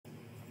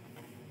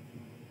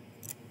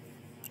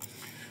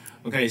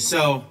Okay,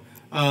 so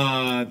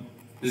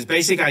this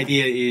basic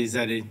idea is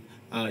that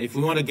if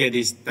we want to get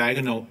this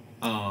diagonal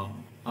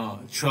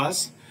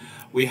truss,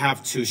 we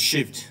have to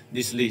shift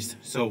this list.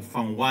 So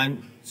from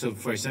one, so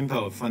for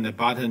example, from the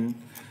bottom,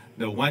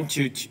 the 1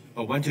 to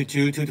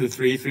 2, 2 to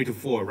 3, 3 to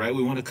 4, right?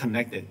 We want to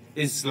connect it.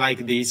 It's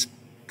like these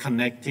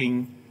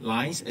connecting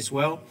lines as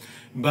well,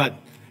 but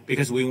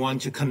because we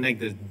want to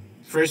connect the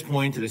first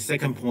point to the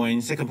second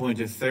point to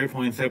the third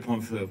point to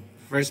the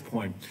first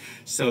point,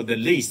 so the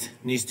list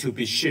needs to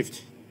be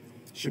shifted.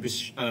 Should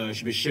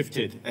be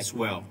shifted as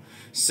well.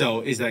 So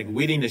it's like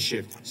within the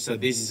shift. So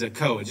this is a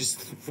code, just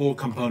 4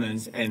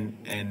 components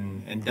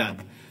and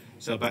done.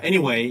 So but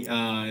anyway,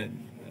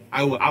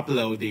 I will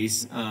upload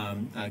this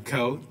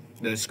code,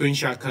 the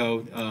screenshot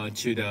code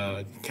to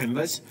the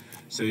canvas,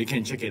 so you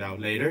can check it out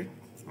later.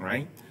 All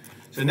right.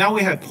 So now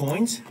we have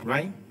points,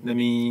 right? Let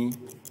me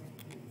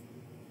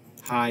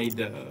hide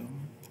the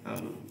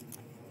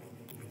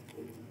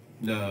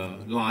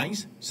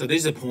lines. So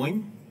this is a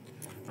point.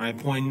 Right,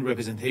 point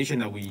representation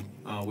that we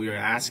are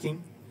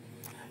asking,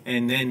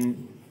 and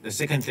then the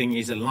second thing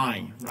is a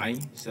line, right?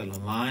 So the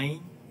line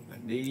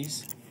like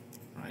this,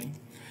 right?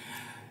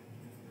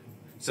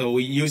 So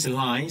we use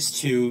lines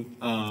to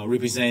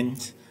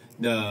represent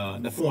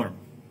the form,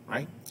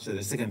 right? So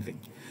the second thing.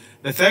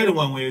 The third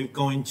one we are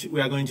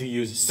going to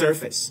use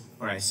surface,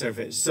 all right?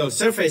 Surface. So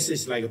surface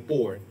is like a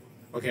board.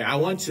 Okay, I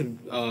want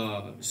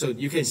to, so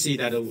you can see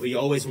that we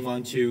always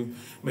want to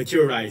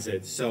materialize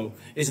it. So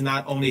it's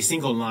not only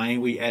single line,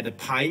 we add a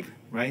pipe,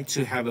 right,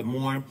 to have a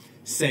more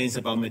sense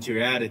about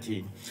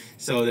materiality.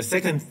 So the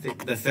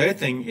third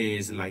thing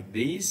is like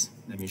this.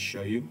 Let me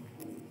show you.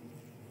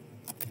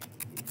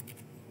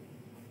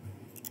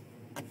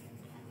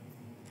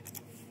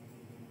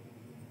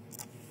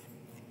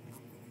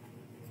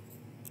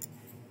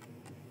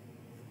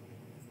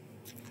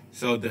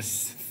 So the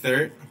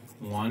third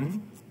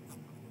one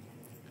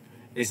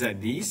is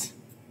like this,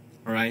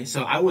 all right?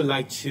 So I would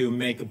like to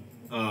make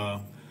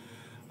a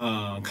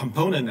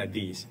component like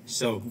this.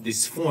 So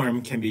this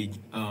form can be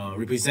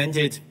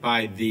represented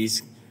by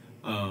this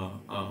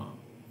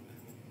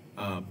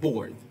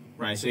board,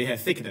 right? So it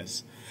has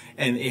thickness,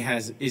 and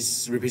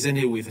it's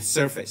represented with a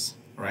surface,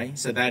 right?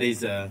 So that is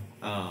the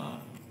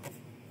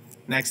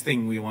next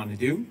thing we want to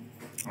do,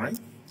 all right?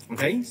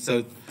 Okay,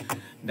 so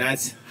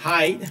that's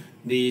hide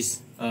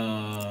this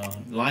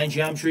line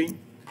geometry.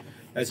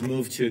 Let's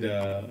move to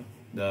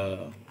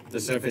the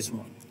surface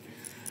one.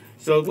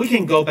 So we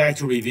can go back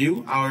to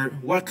review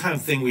what kind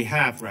of thing we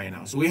have right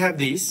now. So we have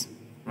these,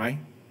 right?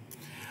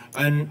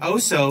 And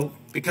also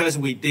because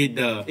we did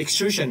the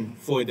extrusion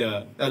for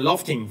the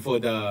lofting for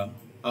the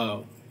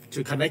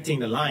to connecting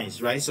the lines,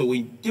 right? So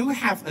we do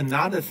have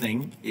another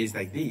thing is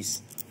like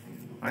this,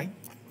 right?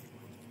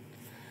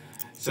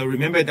 So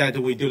remember that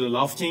we do the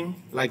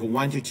lofting like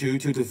 1 to 2,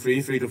 2 to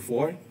 3, 3 to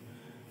 4.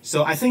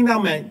 So I think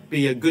that might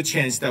be a good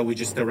chance that we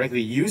just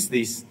directly use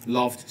this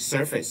loft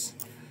surface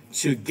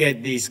to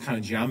get this kind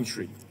of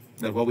geometry,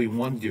 that's what we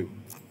want to do,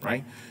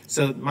 right?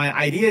 So my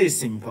idea is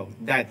simple,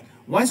 that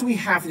once we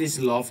have this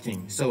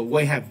lofting, so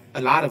we have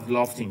a lot of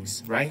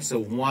loftings, right? So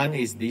one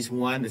is this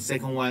one, the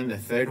second one, the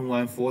third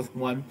one, fourth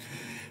one.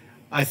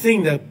 I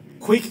think the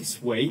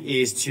quickest way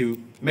is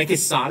to make it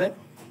solid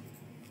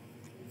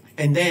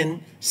and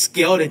then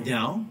scale it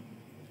down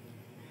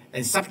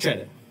and subtract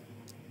it,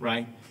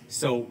 right?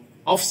 So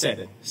offset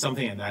it,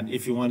 something like that.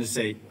 If you want to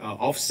say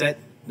offset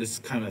this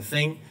kind of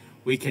thing,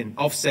 we can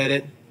offset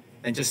it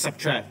and just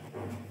subtract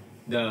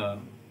the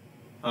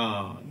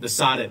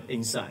solid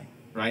inside,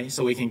 right?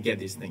 So we can get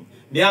this thing.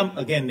 There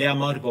are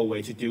multiple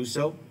ways to do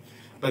so,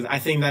 but I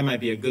think that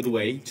might be a good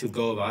way to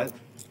go about it.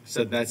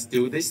 So let's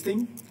do this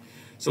thing.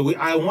 So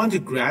I want to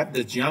grab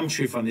the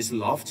geometry from this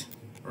loft,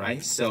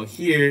 right? So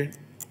here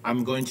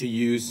I'm going to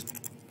use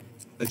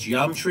a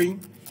geometry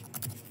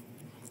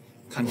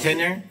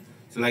container,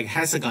 so like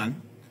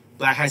hexagon,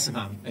 black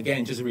hexagon.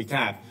 Again, just to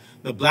recap,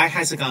 the black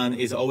hexagon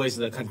is always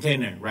the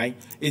container, right?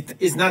 It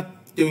is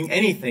not doing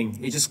anything.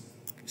 It just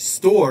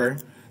store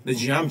the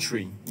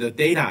geometry, the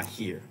data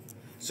here.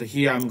 So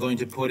here I'm going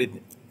to put it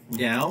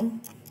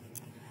down,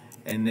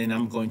 and then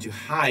I'm going to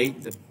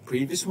hide the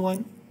previous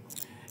one,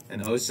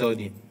 and also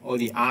all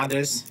the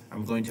others,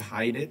 I'm going to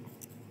hide it,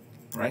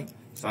 right?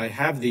 So I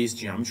have this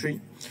geometry.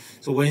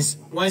 So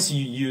once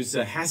you use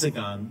the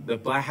hexagon, the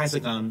black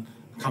hexagon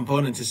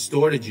component to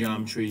store the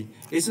geometry,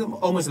 it's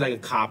almost like a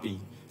copy.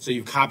 So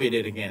you copied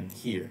it again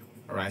here,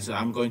 all right? So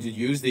I'm going to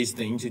use this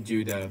thing to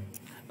do the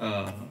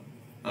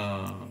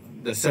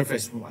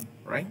surface one,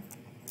 right?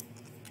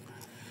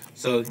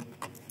 So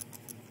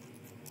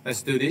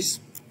let's do this,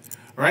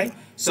 all right?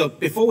 So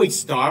before we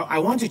start, I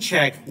want to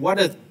check what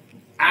are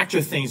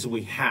actual things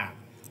we have.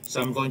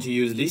 So I'm going to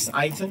use this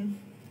item.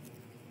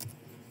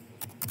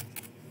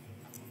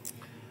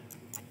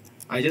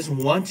 I just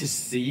want to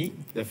see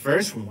the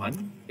first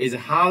one, is it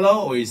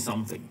hollow or is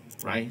something,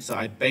 right? So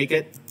I bake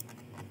it.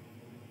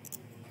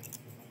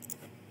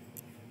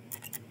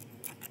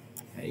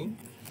 Okay.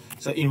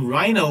 So in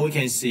Rhino, we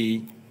can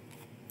see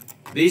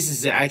this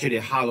is actually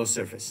a hollow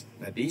surface,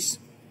 like this.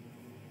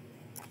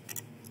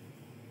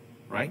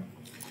 right?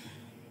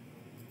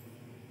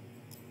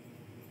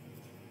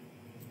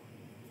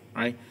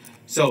 Right?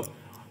 So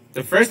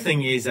the first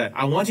thing is that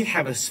I want to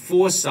have a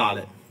full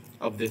solid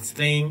of this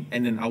thing,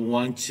 and then I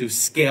want to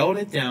scale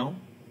it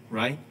down,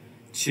 right?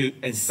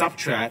 And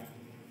subtract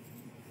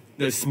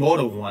the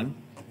smaller one,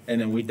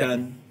 and then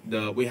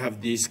we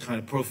have this kind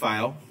of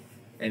profile,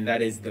 and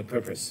that is the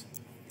purpose.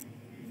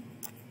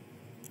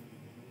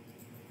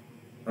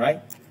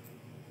 Right?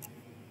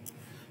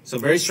 So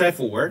very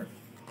straightforward.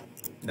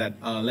 That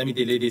let me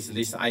delete this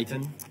list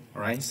item.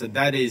 All right, so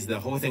that is the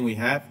whole thing we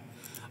have.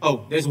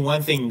 Oh, there's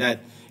one thing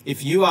that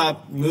if you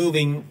are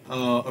moving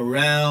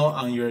around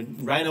on your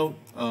Rhino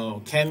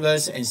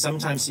canvas, and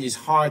sometimes it's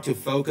hard to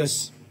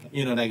focus,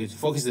 like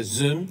focus the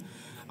zoom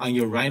on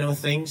your Rhino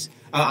things,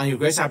 on your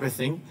Grasshopper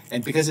thing,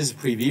 and because it's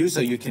preview, so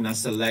you cannot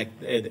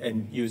select it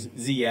and use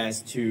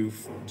ZS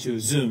to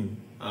zoom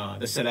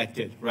the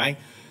selected, right?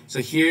 So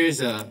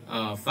here's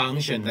a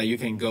function that you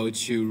can go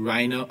to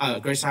Rhino,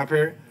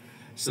 Grasshopper,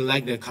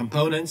 select the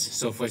components.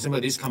 So for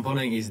example, this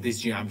component is this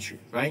geometry,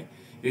 right?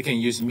 You can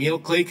use middle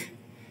click.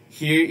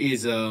 Here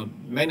is a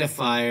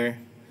magnifier,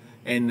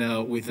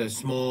 and with a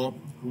small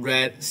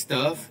red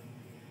stuff,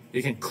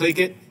 you can click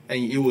it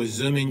and it will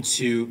zoom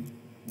into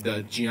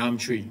the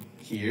geometry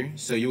here.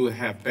 So you will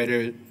have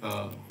better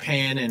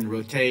pan and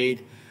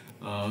rotate,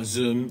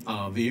 zoom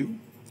view,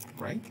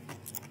 right?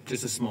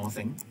 Just a small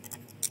thing,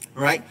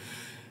 all right?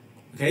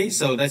 Okay,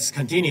 so let's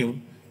continue.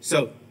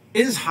 So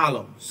it is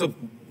hollow. So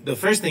the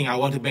first thing I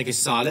want to make it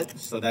solid.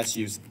 So let's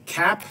use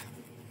cap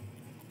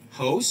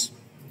hose.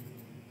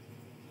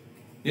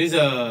 This is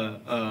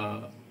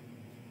a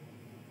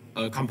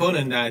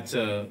component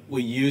that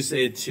we use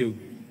it to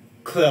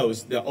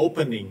close the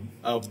opening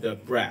of the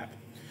wrap.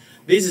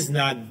 This is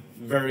not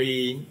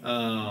very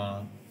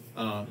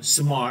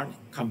smart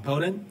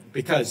component,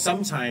 because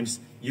sometimes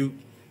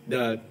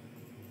the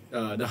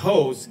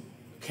holes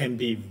can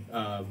be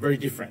very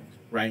different,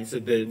 right? So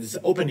this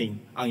opening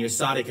on your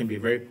solid can be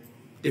very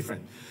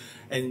different,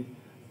 and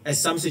in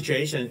some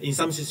situations,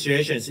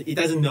 it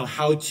doesn't know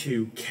how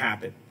to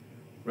cap it,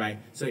 right?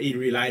 So it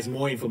relies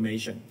more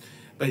information.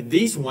 But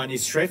this one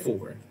is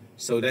straightforward.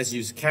 So let's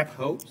use cap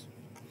hose.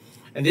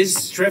 And this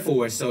is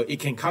straightforward, so it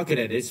can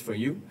calculate this for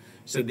you.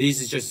 So this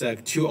is just a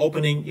two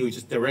opening, you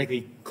just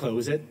directly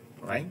close it,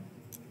 right?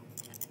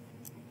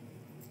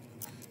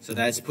 So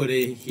let's put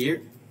it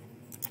here.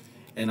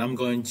 And I'm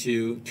going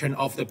to turn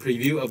off the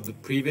preview of the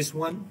previous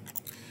one.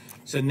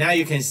 So now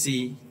you can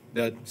see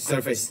the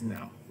surface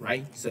now,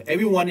 right? So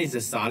everyone is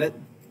a solid,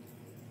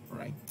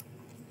 right?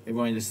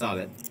 Everyone is a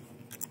solid.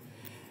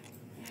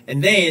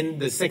 And then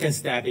the second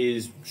step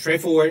is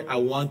straightforward. I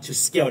want to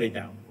scale it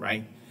down,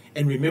 right?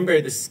 And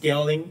remember the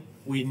scaling,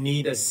 we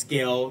need a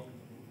scale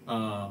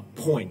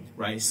point,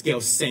 right?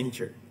 Scale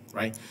center,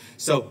 right?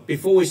 So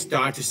before we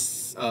start to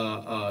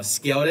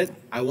scale it,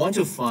 I want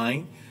to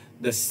find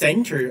the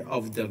center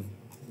of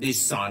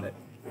this solid,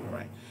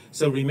 right?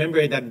 So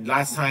remember that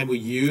last time we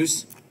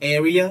used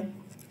area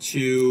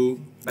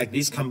to, like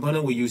this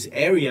component, we use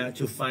area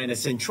to find the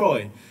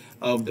centroid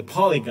of the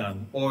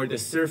polygon or the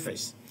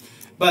surface.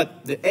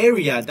 But the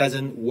area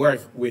doesn't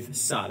work with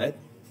solid,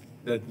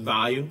 the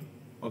volume,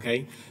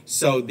 okay?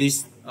 So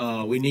this,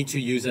 we need to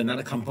use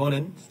another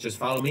component. Just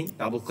follow me,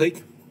 double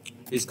click.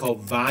 It's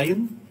called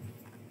volume.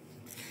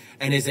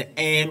 And it's an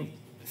M,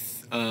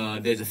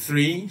 there's a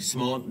 3,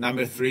 small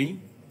number 3.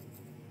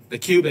 The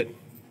cubit,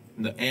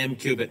 the M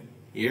cubit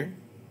here.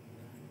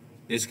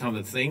 This kind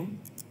of thing.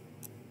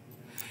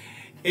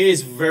 It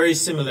is very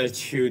similar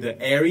to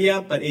the area,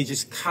 but it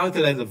just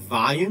calculates the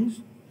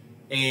volume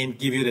and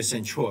give you the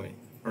centroid.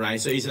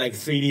 Right, so it's like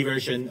 3D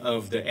version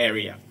of the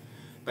area,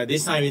 but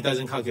this time it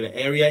doesn't calculate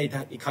area;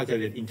 it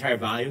calculates the entire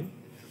volume,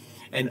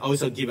 and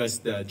also give us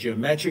the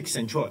geometric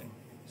centroid.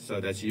 So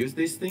let's use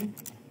this thing.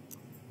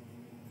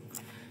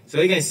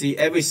 So you can see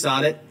every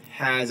solid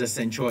has a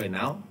centroid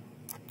now,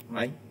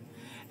 right?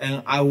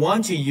 And I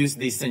want to use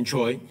this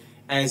centroid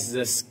as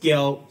the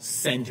scale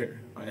center,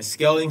 right?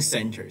 Scaling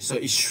center. So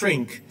it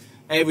shrink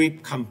every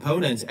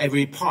component,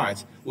 every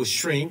part will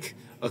shrink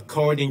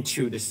according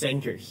to the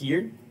center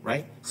here,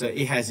 right? So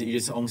it has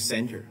its own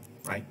center,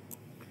 right?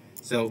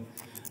 So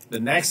the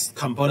next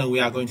component we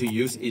are going to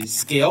use is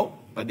scale,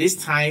 but this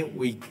time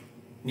we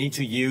need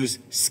to use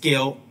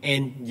scale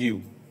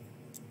NU,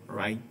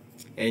 right?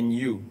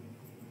 NU.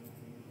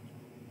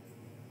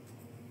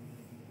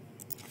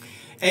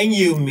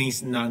 NU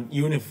means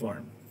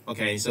non-uniform,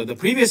 okay? So the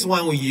previous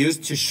one we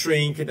used to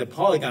shrink the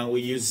polygon,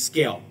 we use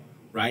scale,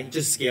 right?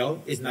 Just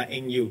scale, it's not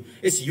NU,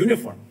 it's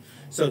uniform.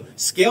 So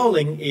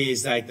scaling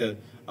is like the,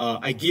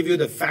 I give you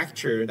the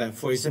factor that,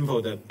 for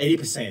example, the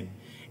 80%,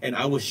 and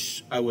I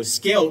will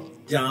scale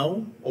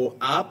down or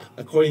up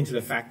according to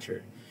the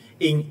factor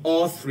in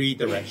all three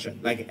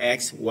directions, like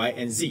X, Y,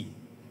 and Z.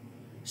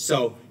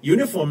 So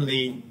uniform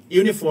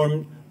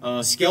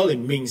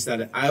scaling means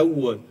that I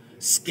would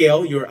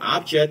scale your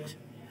object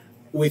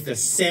with the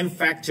same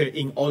factor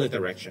in all the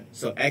directions.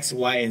 So X,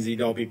 Y, and Z,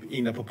 they'll be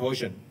in the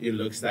proportion. It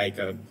looks like,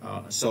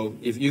 so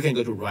if you can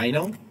go to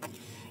Rhino,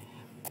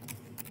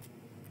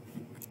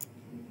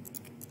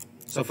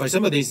 So for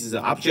example, this is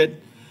an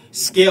object.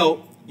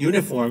 Scale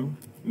uniform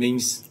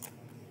means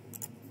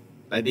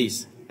like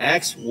this.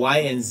 X, Y,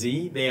 and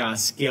Z, they are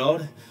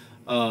scaled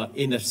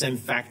in the same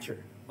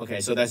factor. Okay,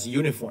 so that's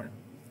uniform,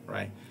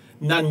 right?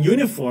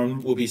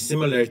 Non-uniform will be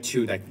similar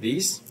to like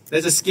this.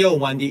 There's a scale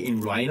 1D in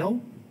Rhino,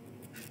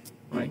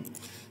 right?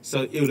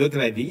 So it will look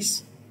like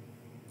this.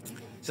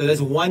 So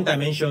there's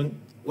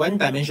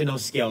one-dimensional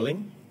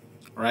scaling,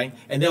 right?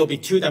 And there will be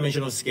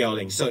two-dimensional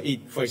scaling. So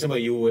for example,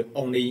 you will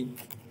only,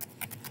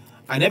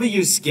 I never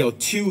use scale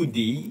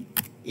 2D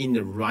in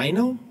the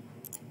Rhino,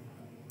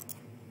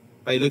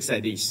 but it looks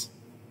like this,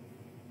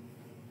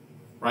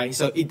 right?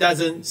 So it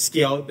doesn't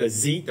scale the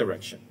Z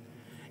direction.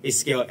 It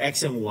scales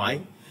X and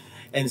Y.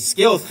 And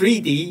scale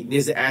 3D,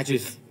 this is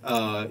actually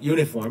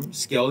uniform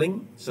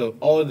scaling. So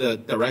all the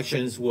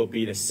directions will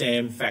be the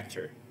same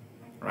factor,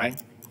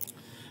 right?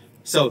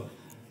 So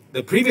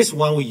the previous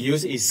one we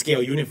used is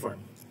scale uniform.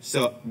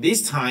 So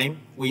this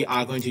time we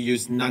are going to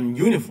use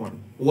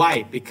non-uniform.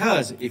 Why?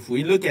 Because if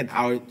we look at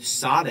our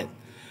solid,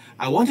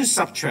 I want to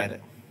subtract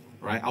it,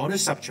 right? I want to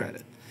subtract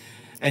it.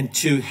 And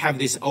to have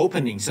this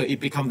opening, so it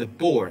becomes the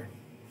board,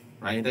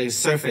 right? The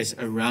surface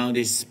around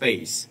this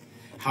space.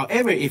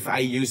 However, if I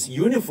use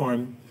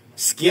uniform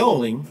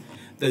scaling,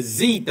 the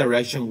Z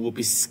direction will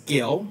be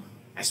scaled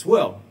as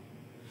well.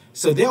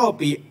 So there will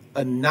be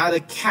another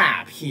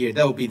cap here.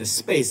 That will be the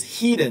space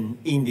hidden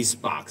in this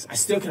box. I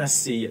still cannot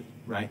see it,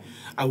 right?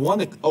 I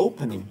want an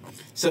opening.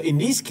 So in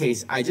this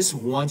case, I just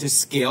want to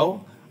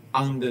scale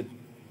on the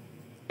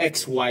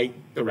XY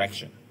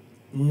direction,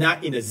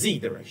 not in the Z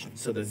direction.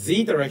 So the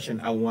Z direction,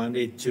 I want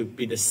it to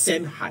be the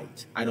same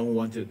height. I don't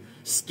want to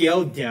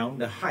scale down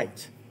the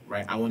height,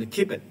 right? I want to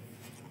keep it,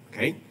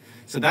 okay?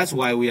 So that's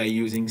why we are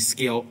using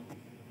scale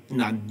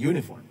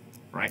non-uniform,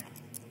 right?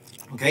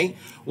 Okay,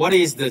 what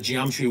is the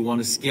geometry we want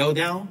to scale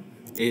down?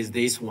 Is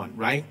this one,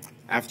 right?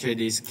 After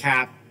this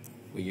cap,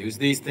 we use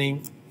this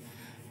thing.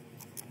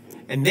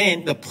 And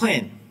then the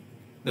plane.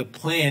 The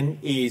plane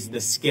is the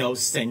scale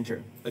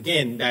center.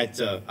 Again,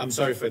 I'm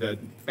sorry for the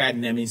bad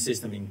naming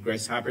system in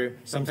Grasshopper.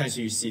 Sometimes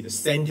you see the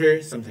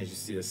center, sometimes you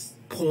see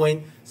the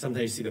point,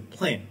 sometimes you see the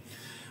plane.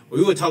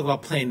 We will talk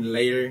about plane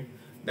later.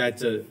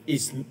 That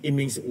it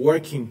means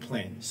working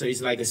plane. So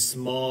it's like a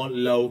small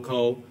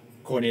local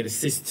coordinate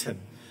system.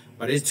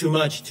 But it's too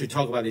much to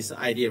talk about this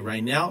idea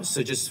right now.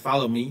 So just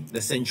follow me. The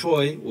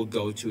centroid will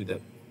go to the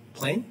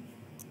plane,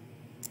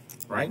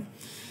 right?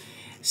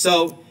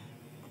 So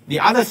the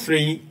other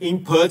three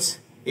inputs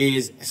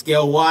is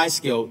scale Y,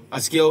 scale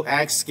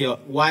X, scale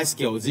Y,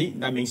 scale Z.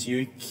 That means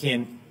you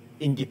can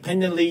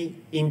independently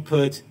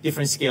input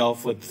different scale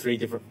for three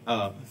different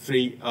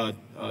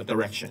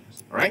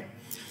directions, all right?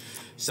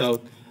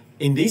 So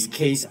in this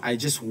case, I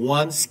just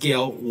want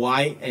scale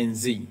Y and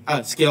Z,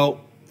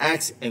 scale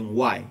X and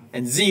Y,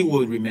 and Z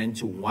will remain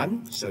to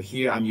 1. So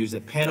here I'm using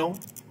a panel.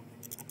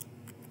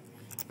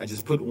 I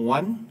just put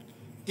 1.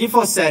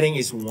 Default setting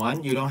is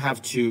 1. You don't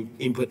have to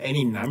input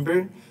any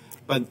number,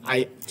 but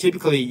I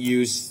typically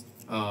use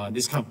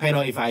this kind of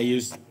panel if I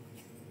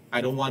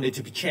don't want it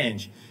to be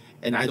changed.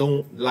 And I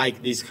don't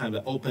like this kind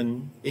of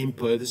open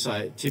input, so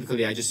I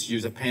just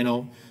use a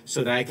panel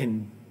so that I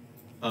can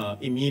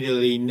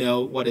immediately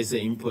know what is the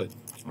input,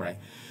 right?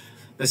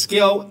 The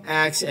scale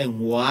X and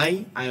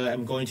Y, I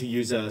am going to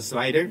use a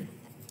slider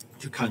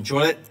to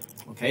control it,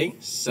 okay?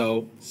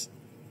 So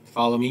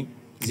follow me,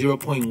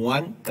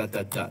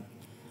 0.1, ...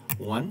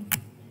 1,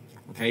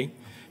 okay?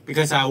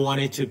 Because I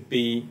want it to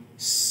be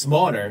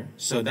smaller,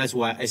 so that's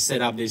why I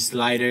set up this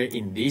slider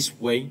in this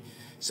way.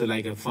 So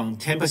like from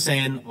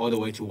 10% all the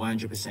way to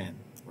 100%,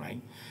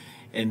 right?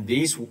 And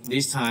this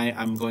time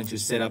I'm going to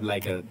set up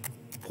like a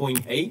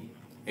 0.8,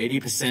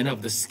 80%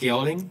 of the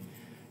scaling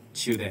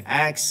to the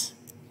X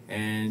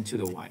and to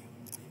the Y.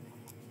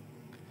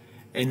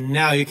 And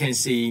now you can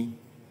see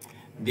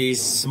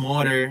this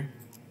smaller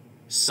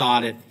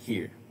solid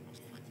here.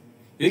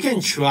 You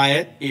can try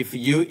it. If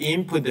you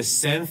input the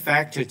same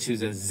factor to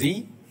the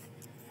Z,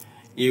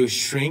 you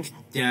shrink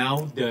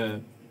down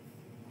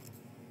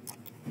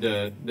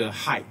the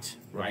height,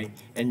 right?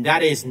 And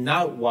that is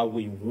not what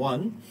we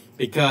want,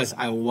 because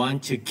I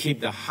want to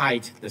keep the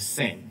height the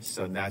same.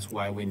 So that's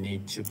why we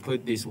need to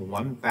put this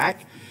one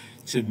back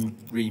to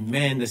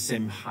remain the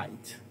same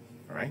height,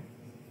 all right?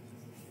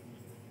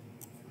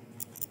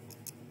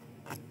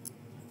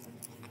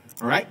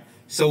 All right,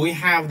 so we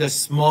have the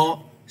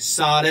small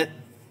solid,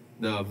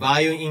 the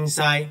volume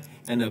inside,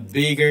 and the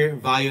bigger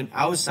volume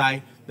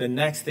outside. The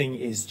next thing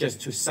is just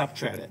to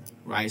subtract it,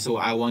 right? So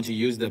I want to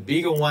use the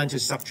bigger one to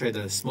subtract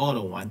the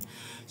smaller one.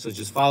 So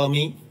just follow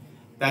me.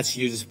 That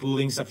uses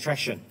Boolean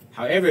subtraction.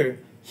 However,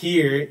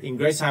 here in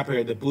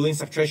Grasshopper, the Boolean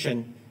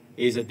subtraction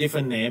is a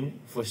different name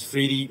for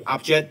 3D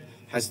object,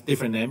 has a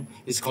different name.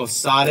 It's called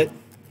solid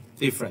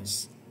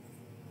difference.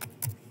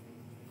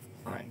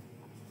 All right,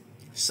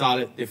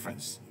 solid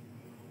difference.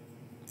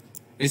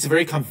 It's a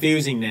very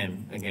confusing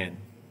name again.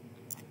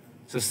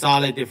 So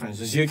solid difference.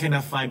 So you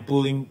cannot find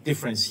Boolean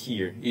difference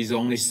here. It's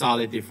only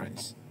solid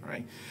difference. All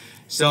right.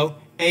 So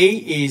A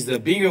is the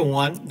bigger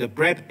one. The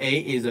breadth A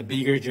is the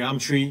bigger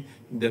geometry.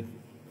 The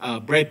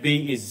Break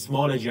B is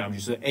smaller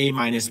geometry, so A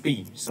minus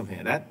B, something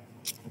like that.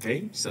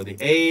 Okay, so the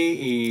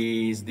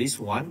A is this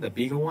one, the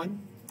bigger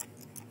one,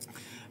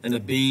 and the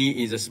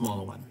B is a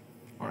smaller one.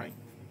 All right.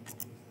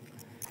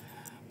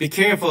 Be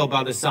careful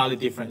about the solid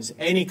difference.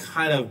 Any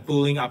kind of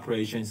Boolean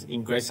operations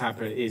in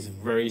Grasshopper is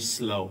very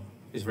slow.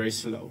 It's very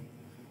slow,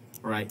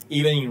 right?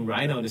 Even in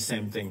Rhino, the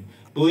same thing.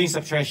 Boolean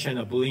subtraction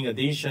or Boolean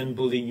addition,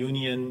 Boolean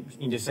union,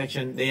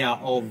 intersection, they are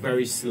all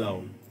very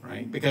slow,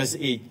 right? Because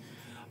it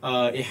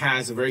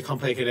has a very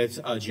complicated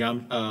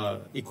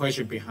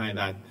equation behind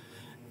that.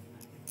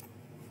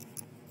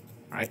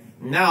 All right.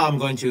 Now I'm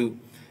going to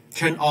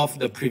turn off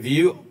the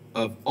preview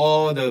of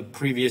all the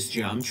previous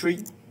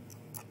geometry.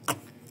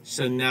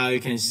 So now you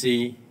can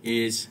see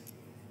it's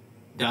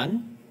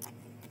done,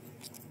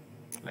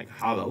 like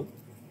hollow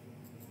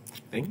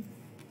thing.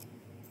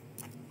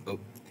 Oh,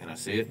 cannot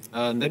see it.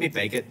 Let me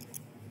bake it.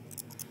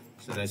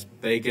 So let's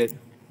bake it.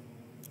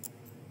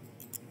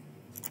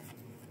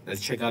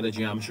 Let's check out the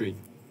geometry.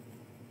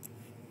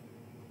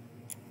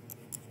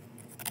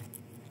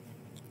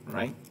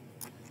 Right?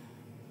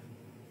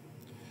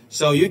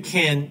 So you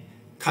can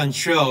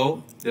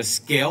control the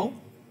scale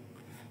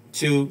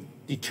to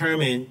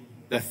determine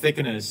the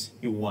thickness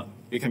you want.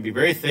 It can be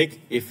very thick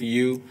if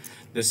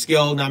the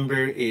scale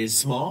number is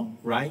small,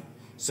 right?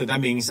 So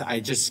that means I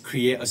just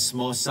create a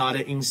small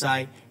solid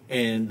inside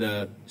and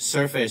the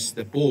surface,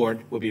 the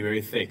board, will be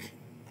very thick,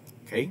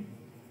 okay?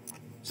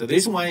 So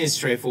this one is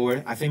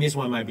straightforward. I think this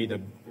one might be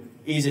the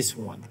easiest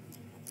one,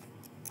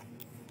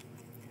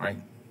 right?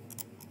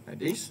 Like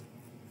this.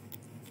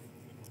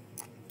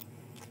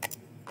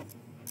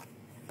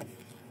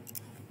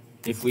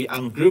 If we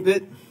ungroup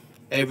it,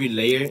 every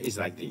layer is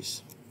like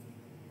this.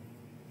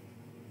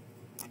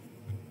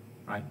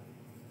 Right?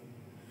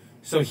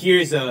 So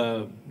here's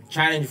a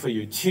challenge for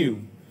you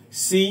too.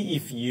 See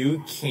if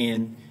you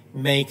can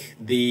make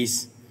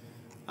these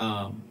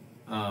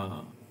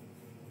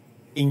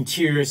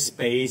interior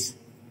space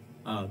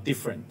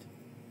different.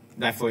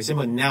 Like for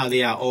example, now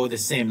they are all the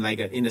same, like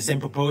in the same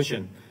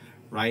proportion,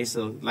 right?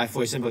 So like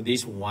for example,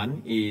 this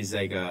one is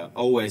like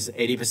always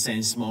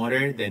 80%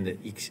 smaller than the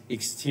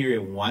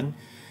exterior one.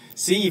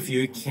 See if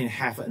you can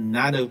have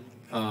another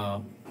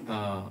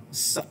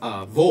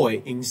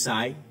void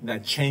inside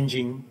that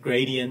changing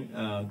gradient,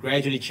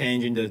 gradually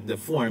changing the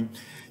form,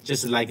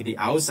 just like the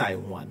outside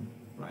one,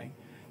 right?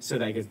 So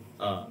like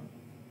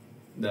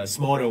the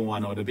smaller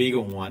one or the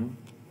bigger one.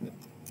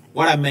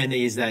 What I meant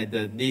is that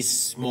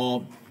this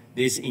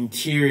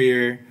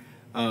interior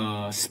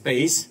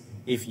space,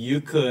 if you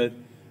could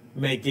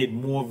make it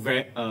more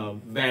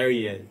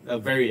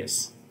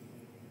various,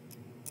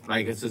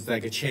 like it's just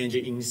like a change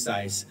in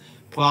size.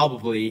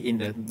 Probably in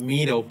the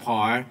middle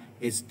part,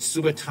 it's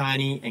super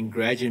tiny and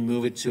gradually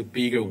move it to a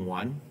bigger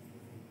one,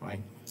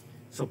 right?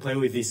 So play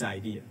with this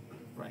idea,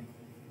 right?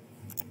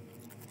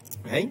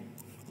 Okay,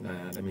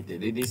 let me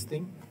delete this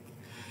thing.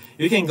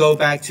 You can go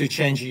back to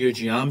change your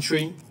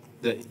geometry,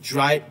 the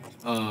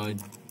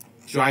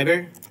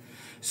driver.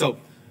 So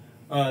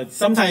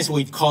sometimes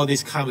we call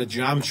this kind of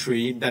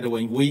geometry that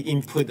when we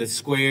input the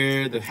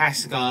square, the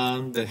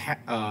hexagon, the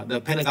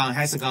pentagon,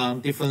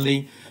 hexagon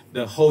differently,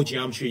 the whole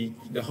geometry,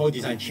 the whole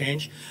design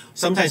change.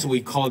 Sometimes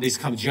we call this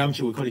kind of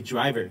geometry, we call it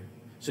driver.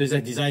 So it's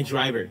a design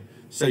driver.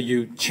 So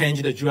you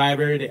change the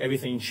driver,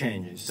 everything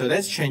changes. So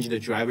let's change the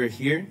driver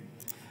here.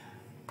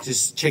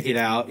 Just check it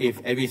out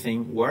if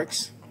everything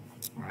works.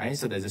 All right,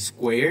 so there's a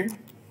square,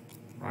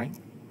 right?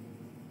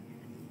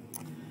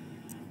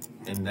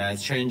 And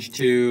that's changed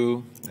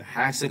to the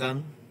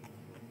hexagon,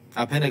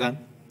 pentagon,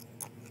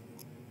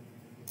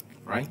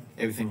 right?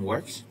 Everything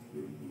works.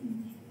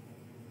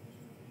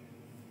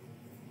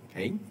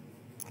 Okay.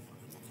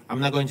 I'm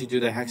not going to do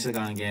the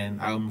hexagon again.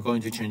 I'm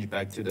going to change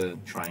back to the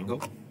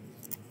triangle.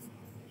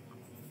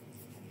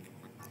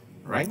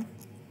 Right?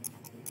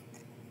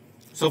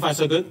 So far,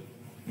 so good.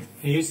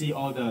 Can you see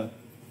all the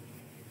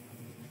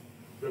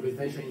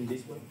representation in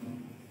this one?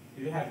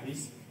 Do you have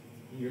this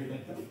in your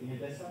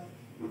desktop?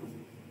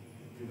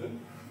 You good?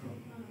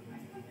 I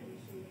have an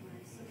issue with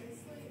mine. So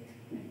it's like, I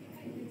think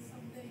I did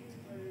something,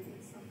 or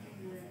did something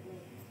where it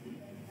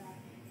like back.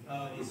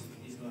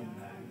 It's going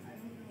back. I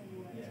don't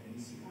know what. Yeah, let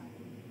me see.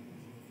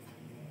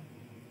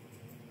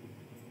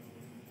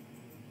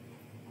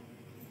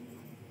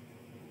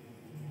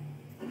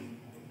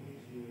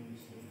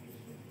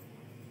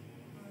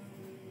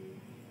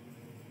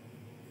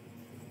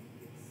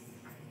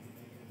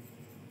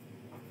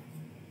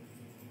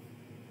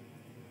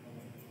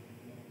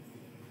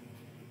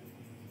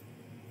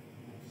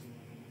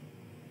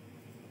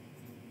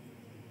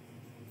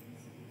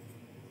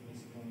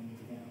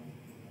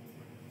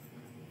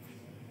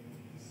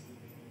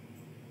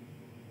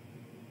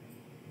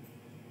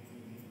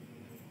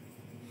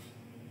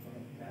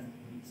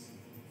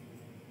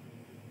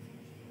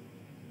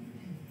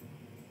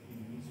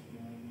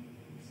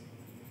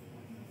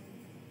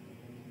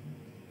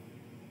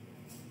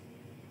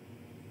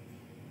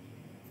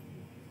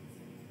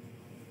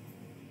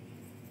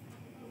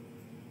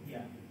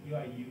 Yeah, you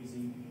are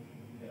using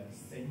the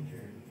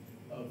center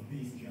of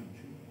this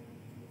geometry.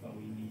 but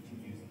we need to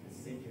use the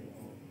center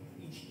of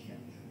each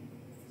geometry.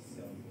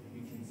 So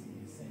you can see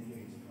the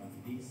center is from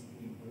this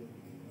input,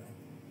 right?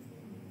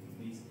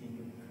 This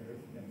input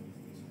curve, that means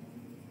this one.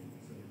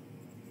 So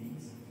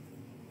this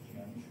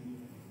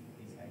geometry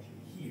is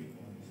actually here,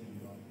 so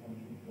you are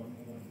only one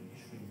point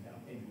shrink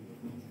down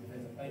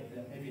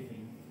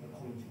everything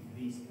according to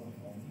this point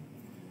only.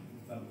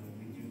 But when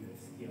we do the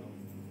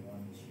scaling, we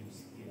want to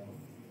scale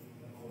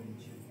according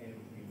to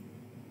every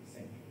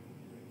center.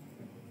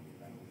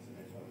 Right? So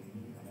that's why we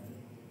need to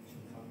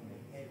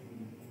calculate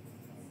every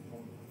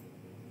formula.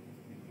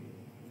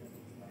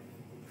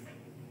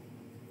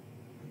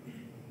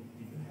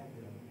 Did you have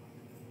the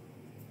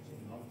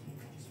lofty?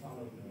 Just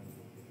follow the.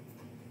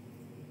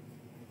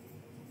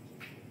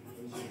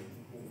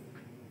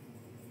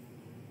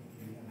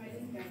 I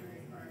didn't get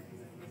very far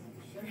because I wasn't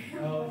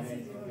sure. Oh, what to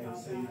okay, do okay. about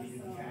So you that, need to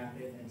so- cap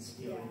it and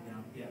scale it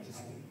down. Yeah,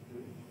 just do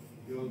it.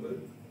 You all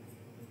good?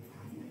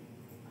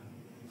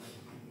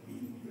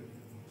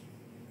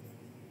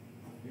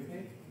 You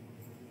okay?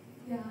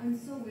 Yeah, I'm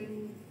still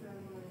waiting for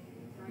my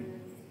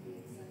front-end to be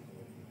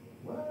accepted.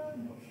 What?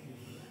 Okay.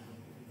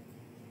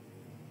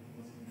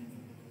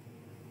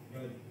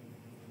 Good.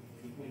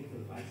 Keep waiting for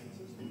the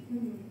licenses? Mm-hmm.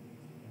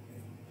 Okay.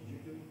 Did you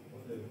do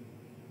all the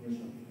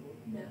workshop before?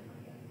 No, not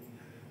yet.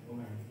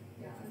 Okay.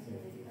 Yeah, I was gonna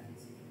do that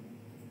this weekend.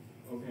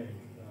 Okay,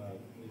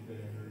 we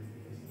better hurry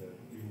because the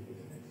due is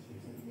the next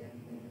Tuesday. Yeah.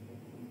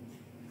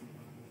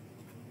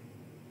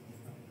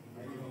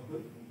 Are you all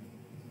good?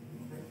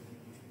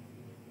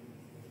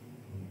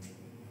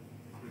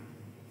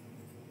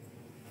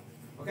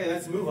 Okay,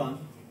 let's move on.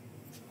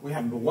 We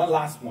have one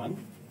last one.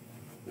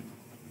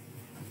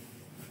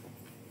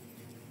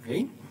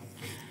 Okay.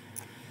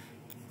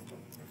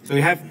 So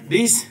we have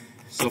this.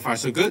 So far,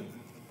 so good.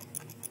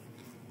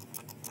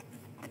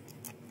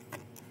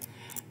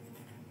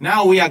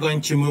 Now we are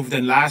going to move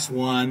the last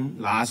one.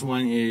 Last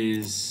one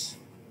is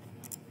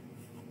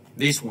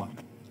this one.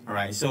 All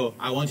right. So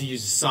I want to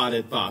use a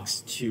solid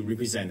box to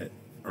represent it.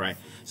 All right.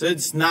 So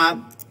it's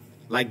not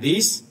like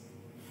this.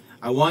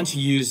 I want to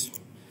use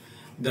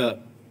the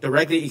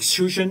directly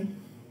extrusion,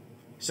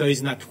 so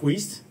it's not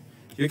twist.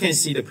 You can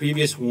see the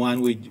previous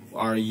one we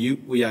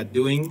are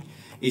doing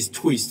is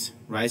twist,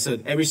 right? So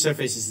every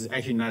surface is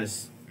actually not a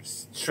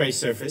straight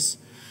surface.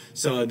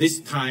 So this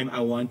time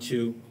I want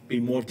to be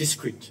more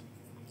discrete,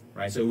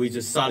 right? So we use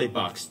a solid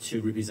box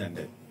to represent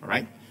it, all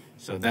right?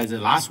 So that's the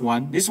last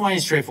one. This one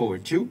is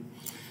straightforward too.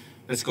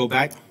 Let's go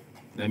back.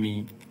 Let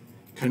me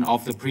turn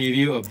off the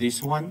preview of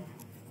this one.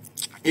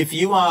 If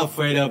you are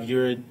afraid of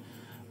your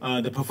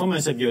the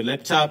performance of your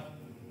laptop,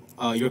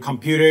 your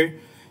computer,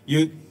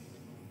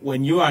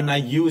 when you are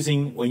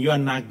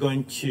not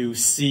going to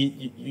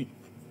see,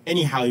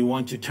 anyhow you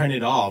want to turn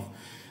it off,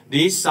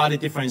 this solid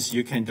difference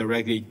you can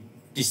directly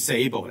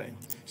disable it.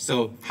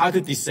 So how to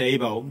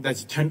disable?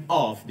 That's turn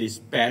off this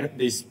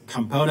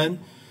component.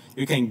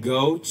 You can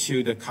go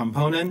to the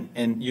component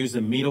and use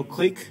the middle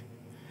click,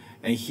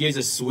 and here's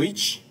a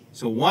switch.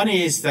 So one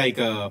is like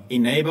a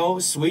enable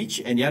switch,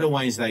 and the other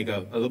one is like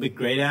a little bit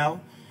grayed out.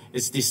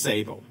 It's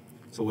disable.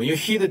 So when you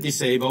hit the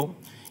disable,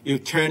 you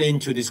turn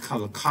into this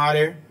color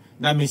cutter.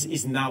 That means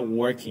it's not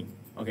working.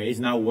 Okay, it's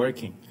not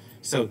working.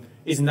 So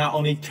it's not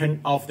only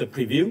turn off the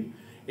preview,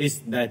 it's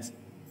that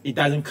it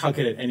doesn't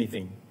calculate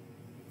anything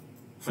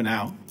for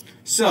now.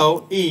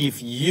 So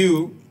if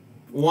you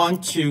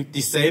want to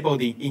disable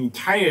the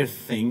entire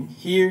thing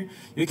here,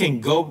 you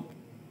can go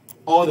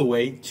all the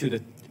way to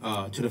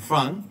the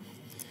front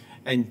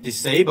and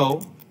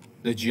disable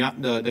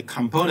the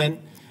component,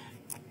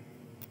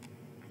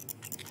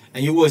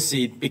 and you will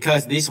see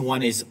because this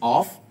one is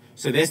off,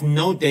 so there's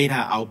no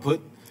data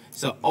output,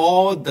 so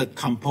all the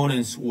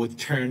components would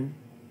turn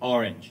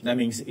orange. That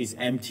means it's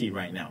empty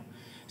right now.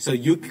 So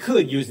you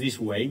could use this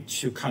way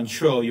to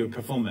control your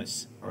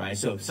performance, all right?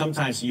 So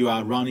sometimes you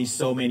are running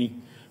so many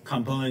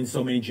components,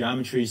 so many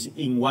geometries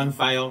in one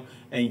file,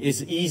 and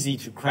it's easy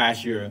to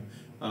crash your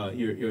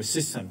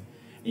system.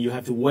 And you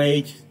have to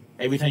wait.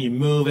 Every time you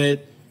move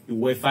it, you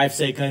wait 5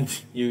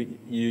 seconds,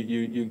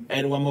 you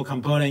add one more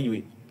component,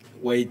 you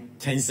wait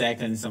 10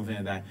 seconds, something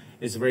like that.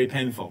 It's very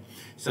painful.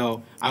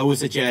 So I would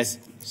suggest,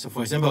 so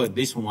for example,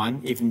 this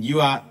one, if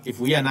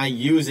we are not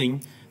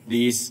using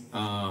this,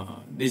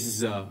 this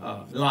is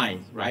a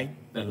line, right?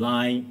 The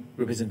line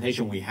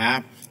representation we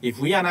have. If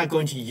we are not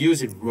going to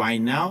use it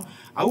right now,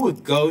 I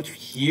would go to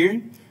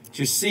here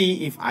to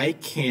see if I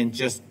can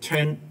just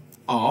turn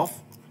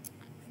off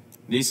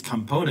this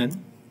component,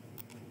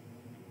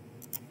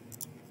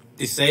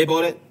 disable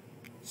it,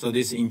 so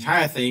this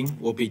entire thing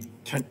will be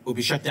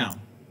shut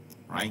down,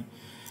 right?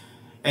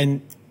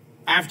 And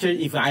after,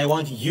 if I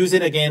want to use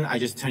it again, I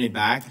just turn it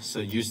back. So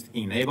use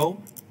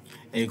enable,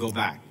 and you go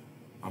back.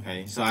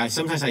 Okay, so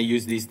sometimes I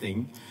use this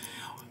thing,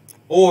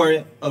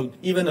 or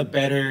even a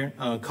better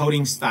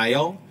coding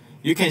style.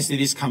 You can see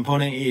this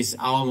component is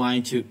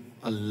outlined to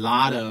a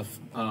lot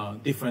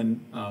of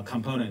different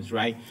components,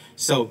 right?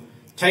 So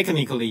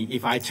technically,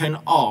 if I turn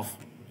off,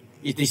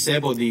 it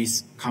disable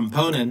this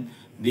component,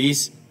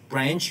 this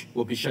branch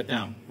will be shut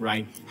down,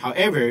 right?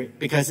 However,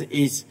 because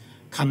it's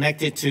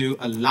connected to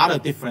a lot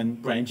of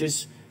different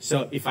branches.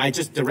 So if I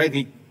just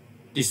directly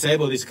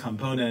disable this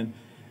component,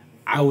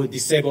 I will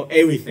disable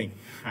everything,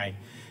 right?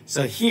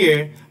 So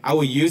here, I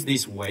will use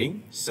this way.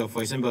 So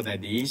for example,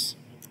 that is,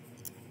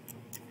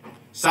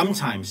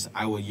 sometimes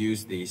I will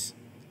use this.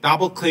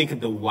 Double click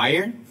the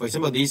wire. For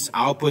example, this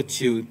output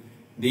to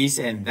this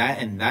and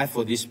that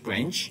for this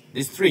branch,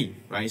 these three,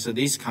 right? So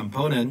this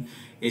component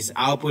is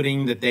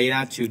outputting the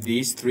data to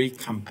these three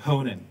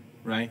components,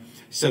 right?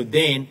 So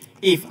then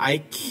if I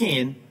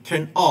can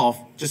turn off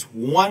just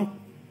one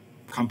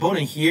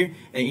component here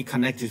and it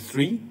connect to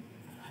three,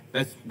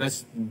 that's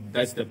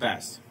the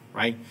best,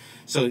 right?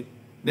 So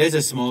there's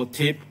a small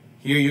tip.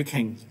 Here you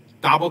can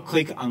double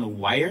click on the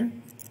wire.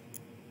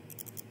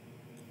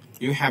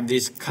 You have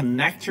this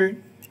connector.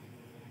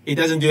 It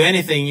doesn't do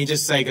anything. It's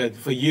just like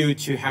for you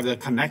to have the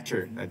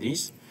connector like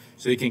this.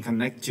 So you can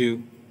connect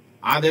to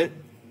other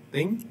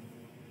thing.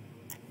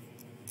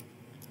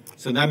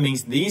 So that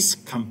means this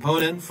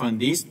component from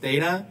this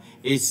data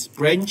is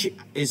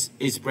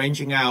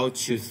branching out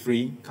to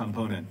three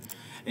components.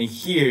 And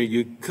here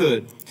you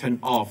could turn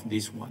off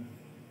this one,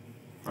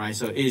 right?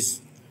 So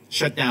it's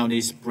shut down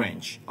this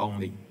branch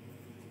only,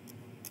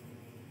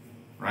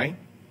 right?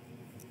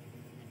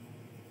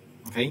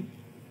 Okay.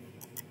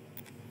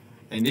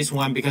 And this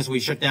one, because we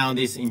shut down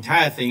this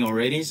entire thing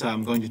already, so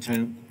I'm going to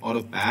turn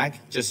auto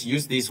back. Just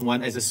use this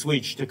one as a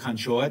switch to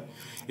control it.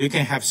 You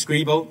can have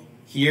scribble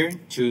here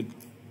to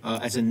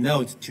as a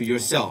note to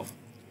yourself,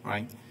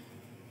 right?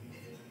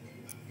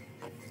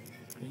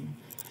 Okay.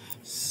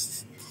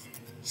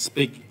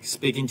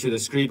 Speaking to the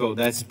scribble,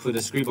 let's put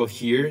the scribble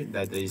here.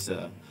 That is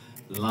a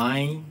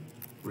line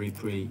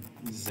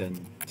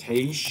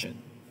representation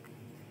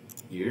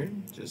here,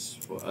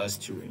 just for us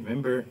to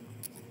remember.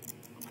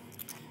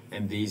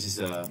 And this is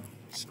a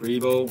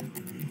scribble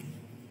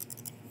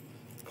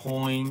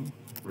point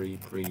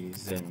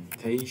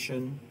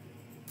representation,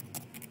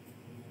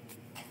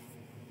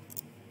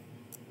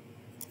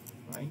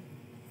 right?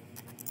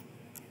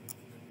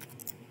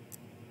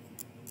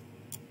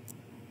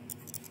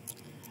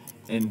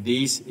 And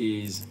this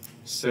is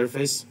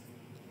surface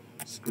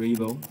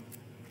scribble,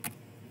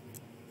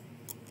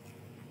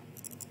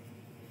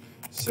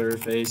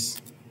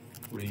 surface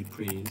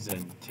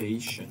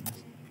representation,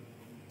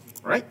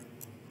 right?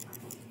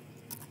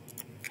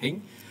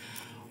 Okay.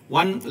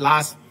 One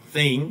last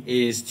thing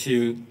is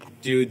to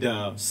do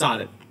the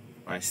solid,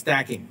 right?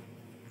 Stacking.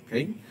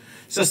 Okay.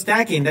 So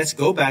stacking, let's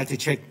go back to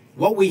check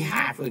what we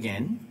have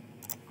again.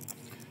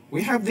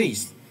 We have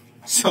these.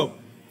 So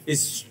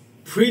it's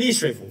pretty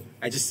straightforward.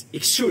 I just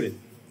extrude it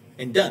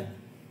and done,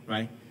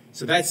 right?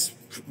 So that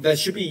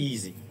should be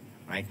easy,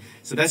 right?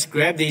 So let's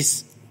grab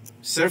this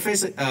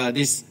surface,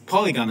 this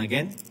polygon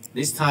again.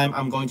 This time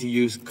I'm going to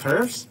use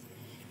curves.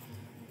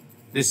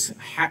 This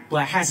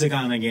black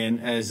hexagon again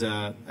as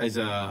a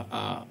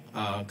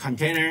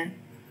container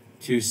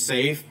to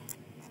save.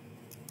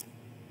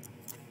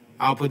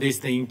 I'll put this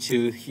thing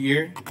to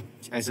here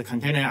as a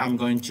container. I'm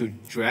going to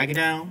drag it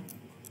down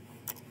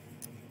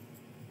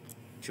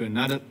to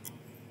another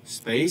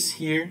space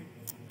here.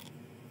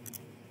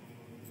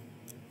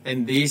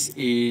 And this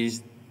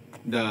is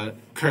the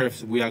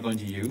curves we are going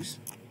to use,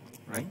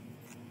 right?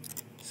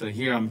 So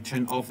here I'm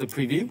turning off the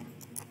preview.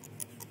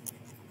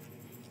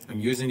 I'm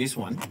using this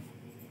one.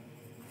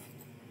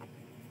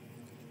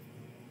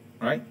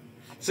 Right?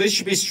 So it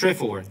should be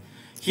straightforward.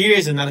 Here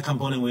is another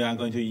component we are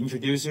going to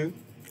introduce you.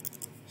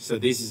 So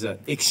this is a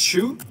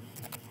extrude.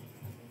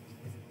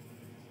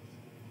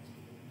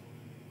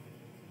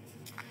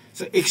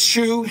 So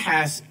extrude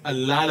has a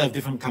lot of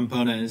different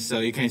components. So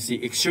you can see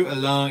extrude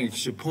along,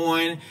 extrude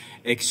point,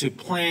 extrude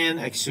plane,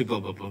 extrude blah,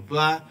 blah, blah,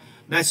 blah.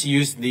 Let's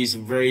use this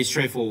very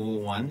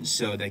straightforward one.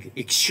 So like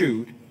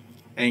extrude,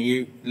 and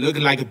you look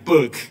like a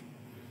book,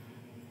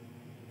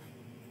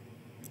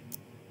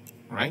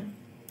 right?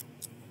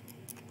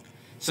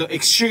 So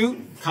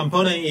extrude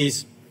component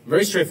is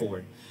very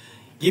straightforward.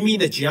 Give me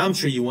the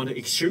geometry you want to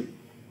extrude,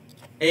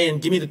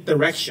 and give me the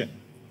direction.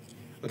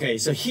 Okay,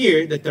 so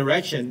here the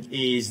direction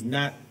is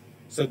not,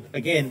 so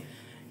again,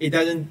 it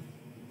doesn't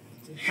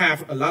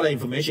have a lot of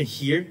information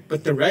here,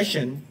 but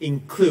direction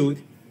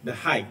include the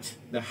height,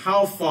 the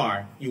how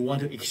far you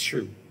want to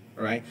extrude,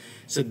 all right?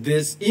 So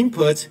this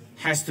input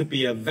has to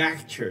be a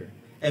vector.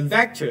 And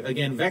vector,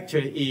 again, vector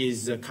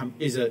is a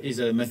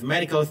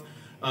mathematical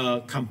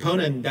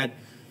component that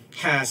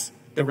has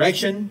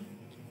direction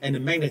and the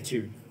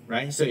magnitude,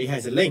 right? So it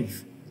has a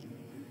length.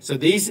 So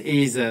this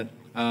is a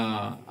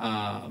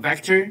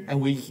vector, and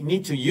we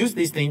need to use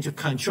this thing to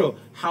control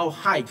how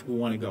high we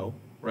want to go,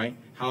 right?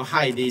 How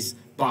high these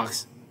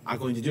box are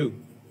going to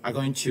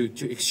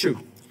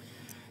extrude.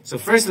 So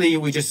firstly,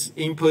 we just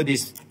input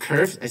this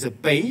curve as a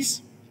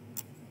base.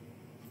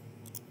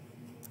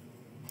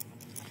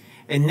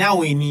 And now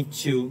we need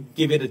to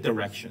give it a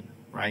direction,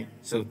 right?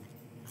 So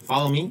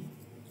follow me,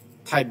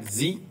 type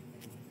Z.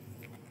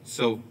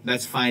 So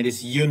let's find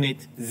this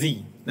unit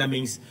Z. That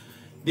means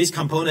this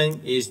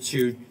component is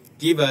to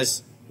give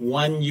us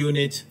one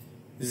unit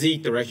Z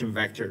direction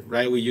vector,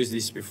 right? We used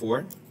this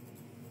before.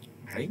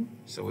 Okay,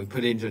 so we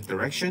put it into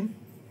direction,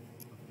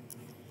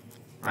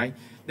 right?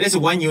 There's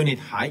 1 unit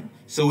height,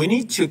 so we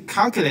need to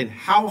calculate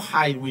how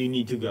high we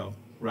need to go,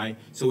 right?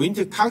 So we need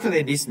to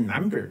calculate this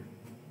number,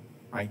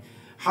 right?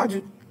 How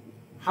do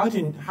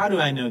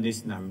I know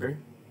this number?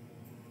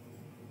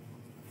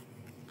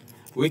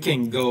 We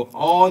can go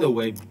all the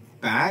way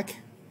back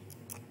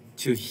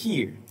to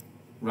here,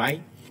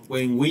 right?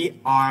 When we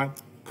are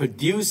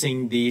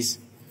producing these,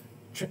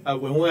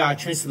 when we are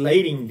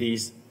translating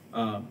this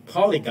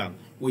polygon,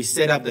 we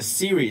set up the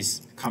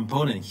series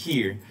component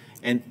here,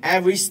 and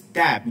every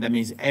step, that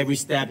means every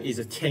step is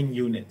a 10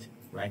 unit,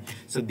 right?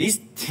 So this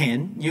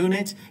 10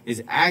 unit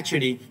is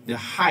actually the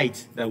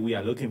height that we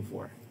are looking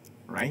for,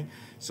 right?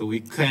 So we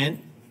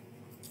can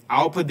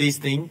output this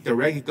thing,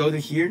 directly go to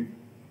here.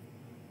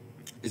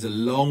 It's a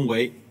long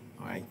way,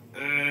 all right?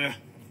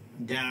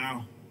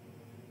 Down.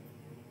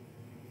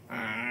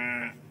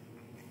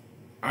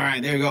 All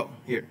right, there you go,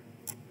 here.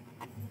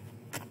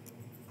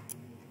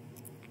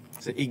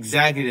 So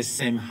exactly the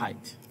same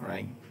height,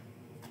 right?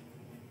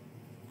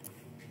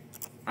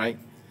 Right?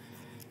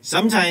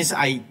 Sometimes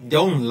I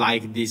don't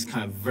like this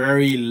kind of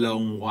very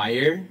long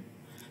wire.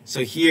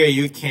 So here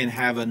you can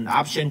have an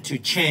option to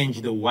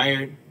change the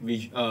wire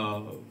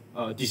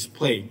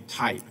display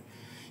type.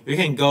 You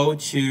can go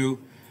to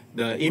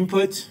the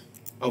input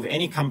of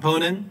any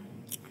component,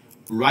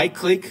 right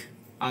click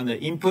on the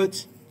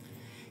input.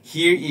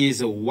 Here is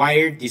a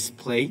wire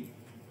display.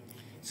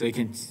 So you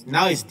can,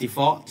 now it's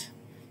default.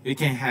 You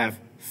can have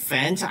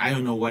fence, I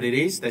don't know what it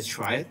is, let's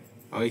try it.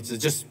 Oh, it's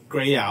just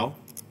grayed out.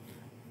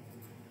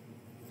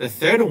 The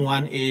third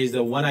one is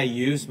the one I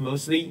use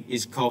mostly,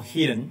 is called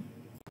hidden.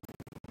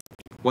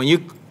 When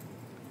you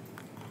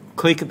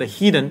click the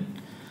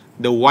hidden,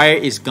 the wire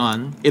is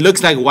gone. It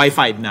looks like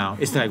Wi-Fi now.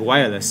 It's like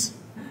wireless,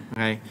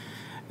 okay?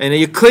 And then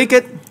you click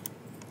it,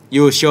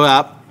 you will show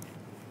up,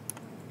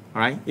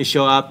 all right? You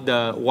show up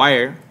the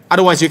wire.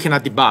 Otherwise, you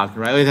cannot debug,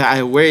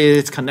 right? Where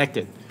it's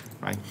connected,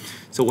 right?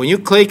 So when you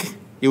click,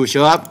 it will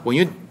show up. When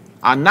you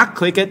are not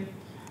click it,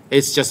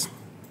 it's just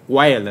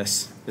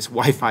wireless. It's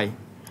Wi-Fi.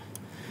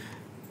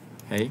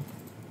 Okay,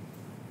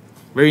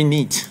 very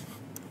neat.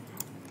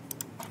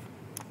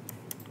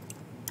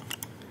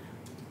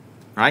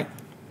 Right?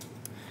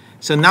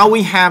 So now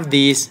we have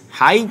this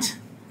height,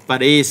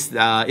 but it's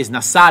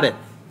not solid,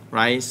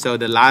 right? So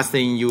the last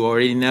thing you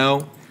already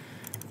know,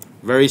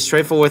 very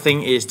straightforward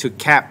thing is to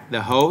cap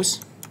the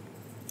holes.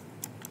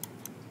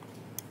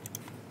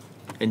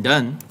 And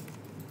done.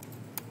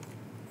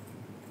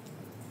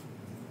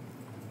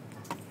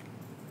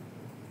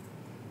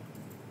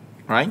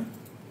 Right?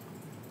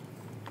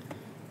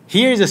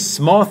 Here is a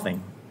small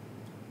thing.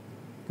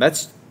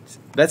 Let's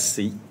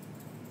see.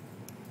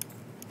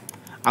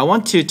 I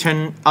want to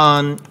turn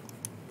on,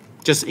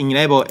 just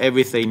enable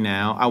everything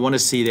now. I want to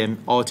see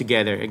them all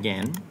together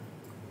again.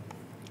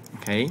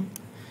 Okay.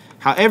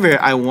 However,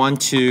 I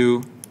want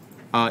to,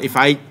 if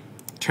I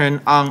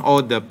turn on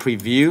all the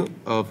preview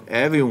of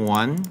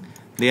everyone,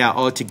 they are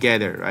all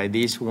together, right?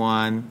 This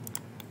one,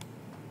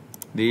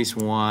 this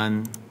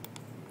one,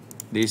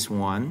 this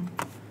one.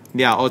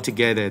 They are all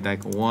together,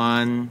 like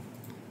 1,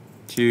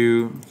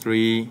 2,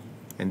 3,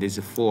 and this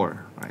is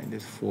 4, right?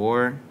 There's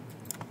 4.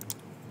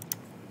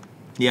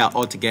 They are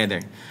all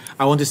together.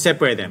 I want to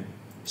separate them.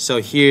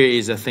 So here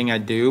is a thing I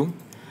do.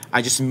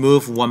 I just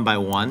move one by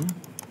one.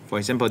 For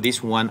example,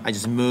 this one, I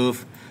just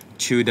move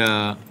to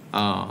the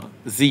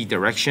Z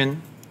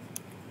direction.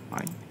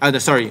 Right?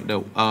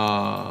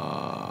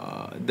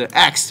 The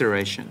X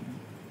direction.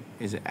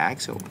 Is it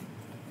X or?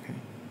 Okay.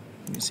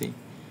 Let me see.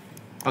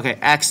 Okay,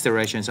 X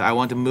direction. So I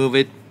want to move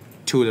it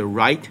to the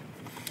right.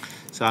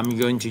 So I'm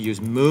going to use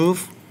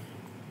move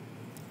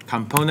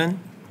component.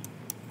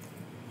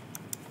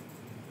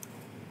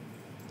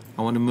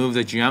 I want to move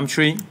the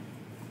geometry,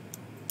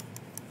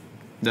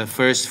 the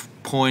first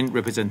point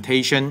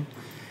representation,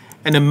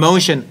 and the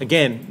motion.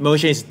 Again,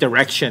 motion is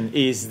direction,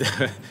 is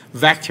the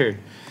vector.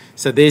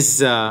 So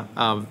this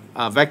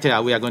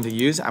vector we are going to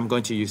use, I'm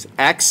going to use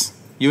X,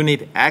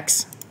 unit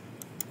X.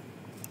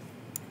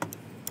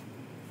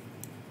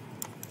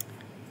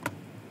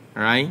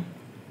 All right.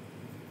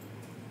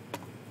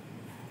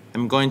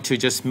 I'm going to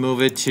just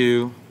move it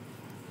to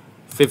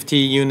 50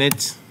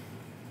 units.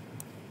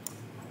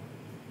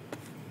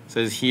 So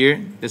it's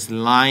here, this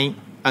line,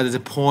 there's a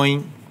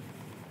point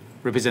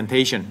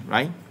representation,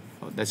 right?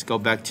 Let's go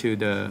back to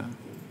the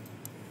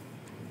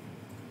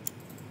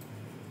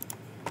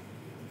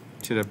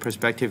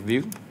perspective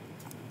view,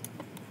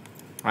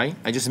 right?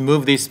 I just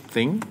move this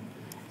thing,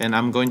 and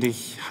I'm going to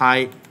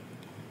hide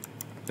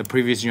the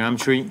previous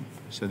geometry.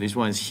 So this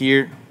one is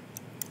here.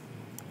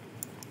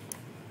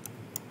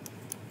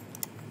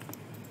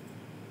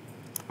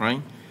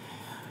 Right?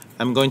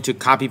 I'm going to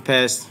copy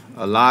paste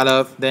a lot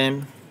of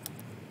them.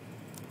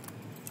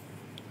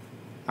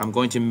 I'm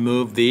going to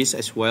move this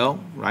as well,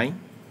 right?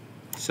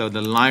 So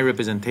the line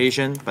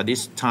representation, but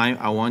this time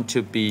I want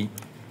to be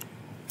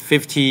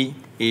 50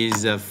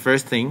 is the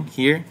first thing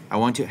here. I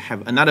want to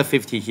have another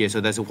 50 here,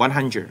 so that's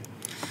 100.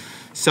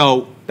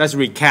 So let's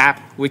recap.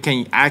 We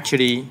can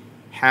actually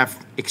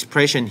have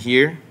expression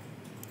here,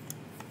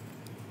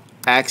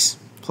 x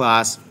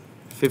plus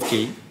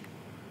 50.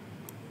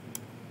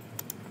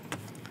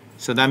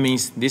 So that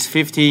means this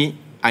 50,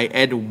 I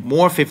add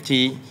more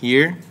 50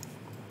 here.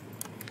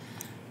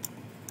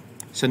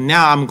 So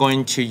now I'm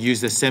going to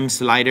use the same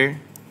slider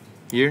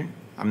here.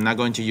 I'm not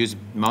going to use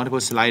multiple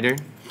slider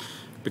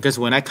because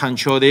when I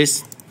control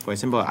this, for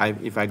example,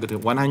 if I go to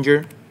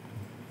 100,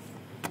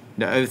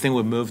 the other thing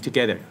will move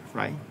together,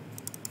 right?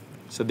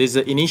 So this is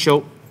the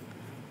initial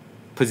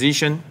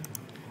position,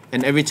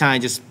 and every time I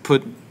just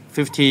put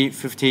 50,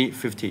 50,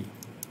 50,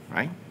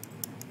 right?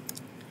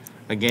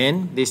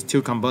 Again, these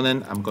two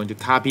components, I'm going to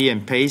copy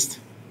and paste.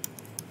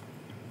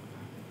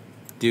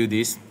 Do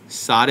this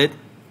solid,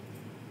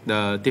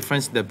 the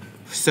difference, the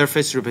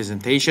surface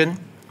representation,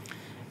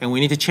 and we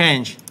need to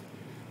change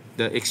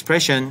the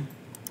expression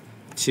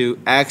to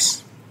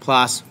x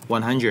plus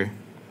 100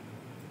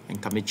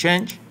 and commit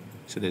change.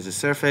 So there's a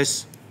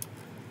surface,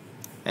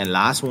 and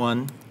last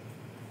one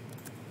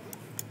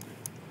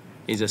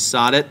is a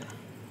solid,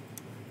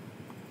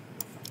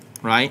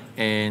 right?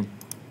 And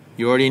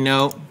you already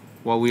know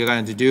what we are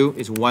going to do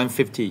is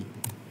 150,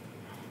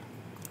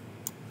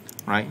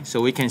 right?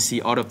 So we can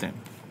see all of them.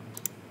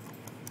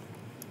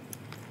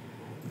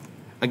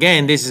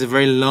 Again, this is a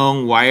very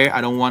long wire.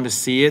 I don't want to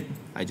see it.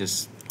 I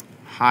just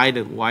hide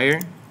the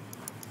wire.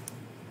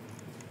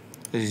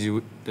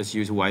 Let's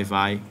use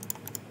Wi-Fi.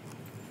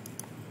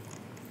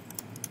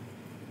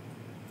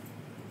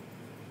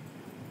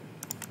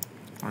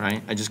 All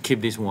right, I just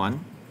keep this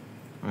one.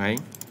 All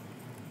right.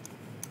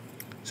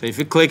 So if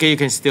you click it, you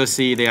can still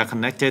see they are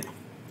connected.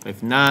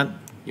 If not,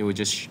 you will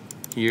just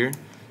here.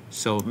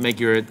 So make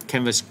your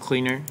canvas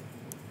cleaner.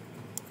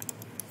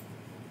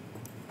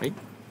 Right.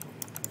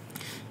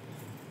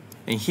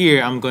 And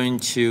here I'm going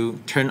to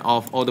turn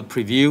off all the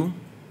preview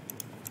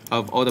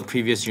of all the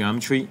previous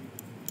geometry.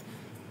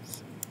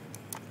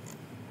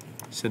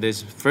 So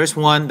this first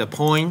one, the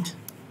point,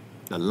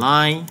 the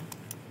line,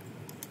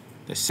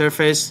 the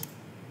surface,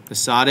 the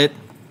solid,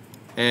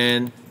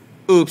 and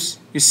oops,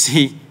 you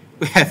see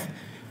we have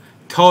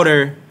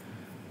total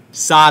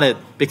solid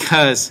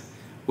because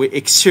we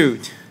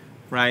extrude,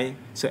 right?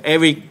 So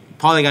every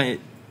polygon is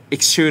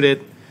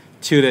extruded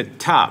to the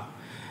top.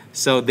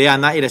 So they are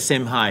not at the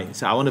same height.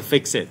 So I want to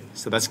fix it.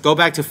 So let's go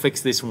back to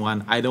fix this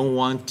one. I don't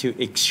want to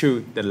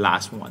extrude the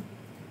last one.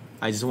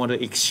 I just want to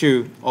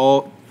extrude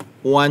all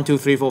 1, 2,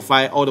 3, 4,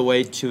 5 all the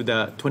way to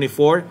the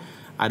 24.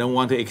 I don't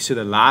want to extrude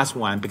the last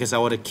one because I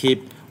want to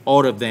keep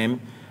all of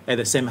them at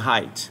the same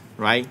height,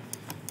 right?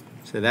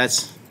 So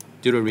let's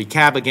do the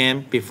recap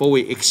again. Before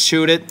we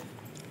extrude it,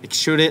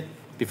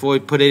 before we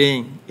put it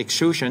in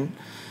extrusion,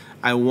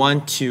 I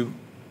want to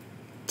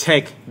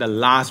take the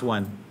last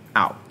one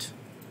out,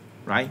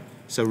 right?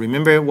 So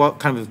remember what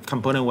kind of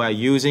component we are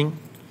using?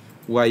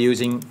 We are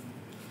using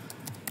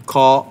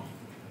call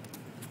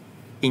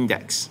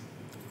index,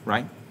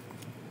 right?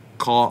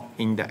 Call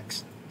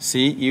index,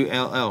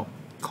 C-U-L-L,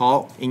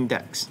 call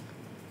index.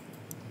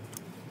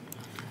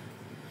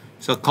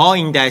 So call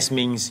index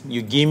means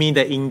you give me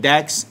the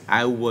index,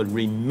 I will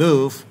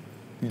remove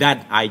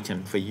that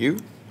item for you.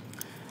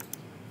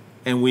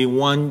 And we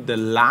want the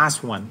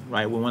last one,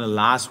 right? We want the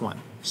last one.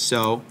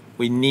 So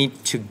we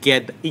need to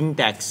get the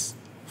index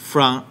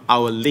from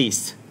our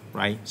list,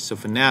 right? So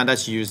for now,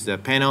 let's use the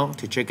panel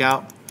to check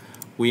out.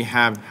 We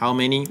have how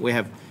many? We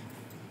have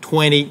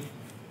 20.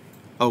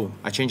 Oh,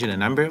 I changed the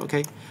number,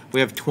 okay. We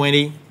have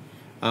 20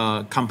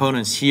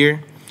 components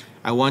here.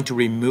 I want to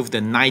remove the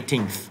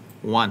 19th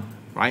one,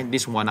 right?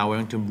 This one, I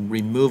want to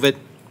remove it.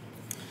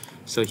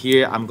 So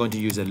here, I'm going to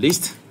use a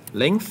list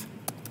length.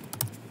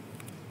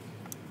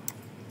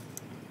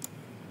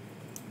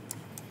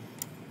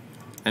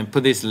 And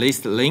put this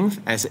list length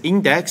as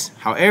index.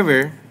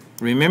 However,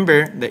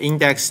 remember the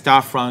index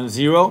starts from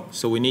 0,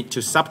 so we need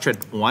to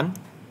subtract 1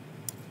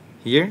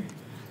 here.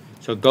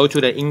 So go to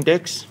the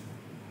index.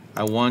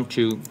 I want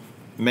to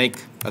make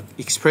an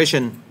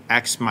expression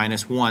x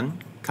minus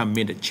 1,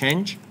 commit a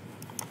change.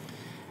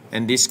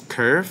 And this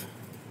curve,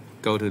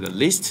 go to the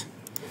list.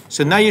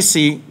 So now you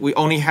see we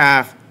only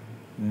have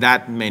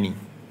that many.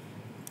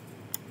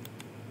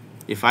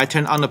 If I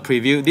turn on the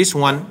preview, this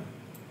one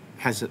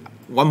has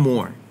one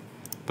more.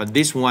 But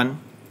this one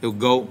will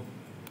go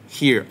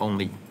here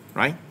only,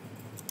 right?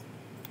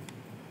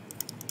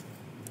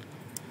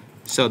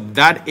 So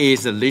that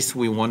is the list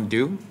we want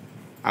to do.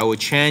 I will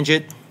change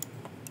it,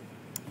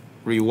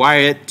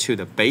 rewire it to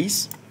the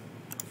base.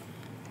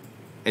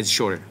 It's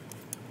shorter.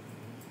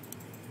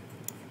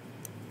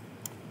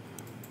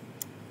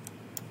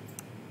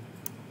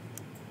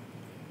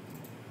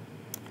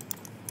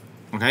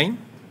 Okay?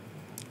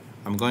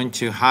 I'm going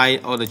to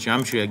hide all the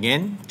geometry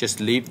again. Just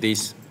leave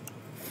these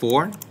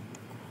 4.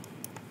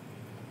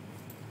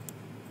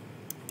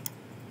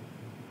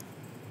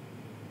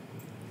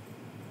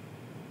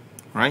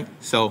 Right?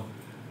 So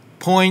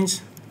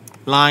points,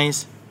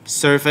 lines,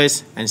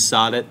 surface, and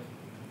solid.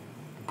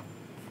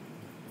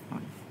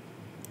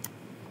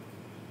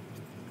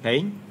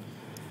 Okay.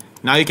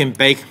 Now you can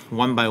bake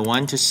one by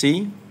one to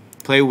see.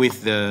 Play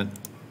with the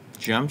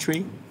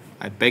geometry.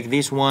 I bake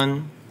this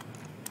one.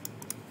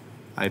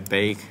 I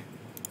bake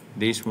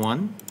this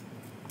one.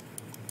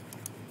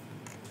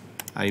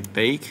 I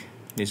bake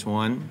this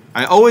one.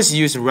 I always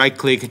use right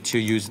click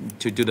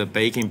to do the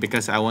baking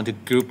because I want to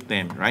group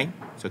them, right?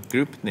 So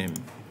group them.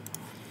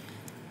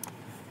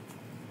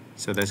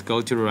 So let's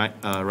go to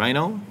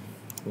Rhino.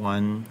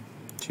 1,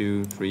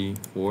 2, 3,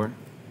 4.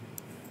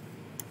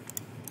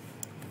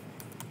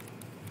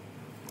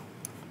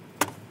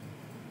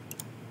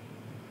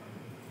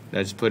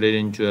 Let's put it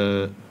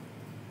into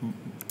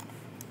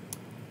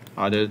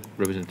other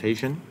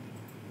representation.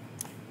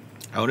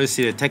 I want to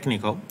see the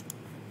technical.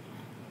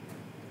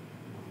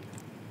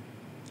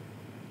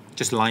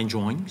 Just line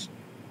drawings.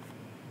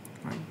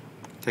 Right?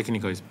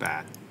 Technical is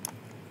bad.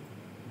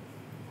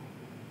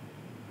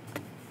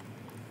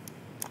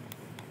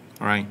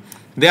 All right.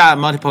 There are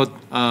multiple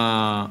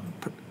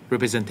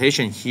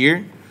representation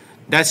here.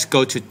 Let's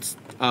go to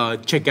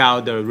check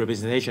out the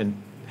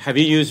representation. Have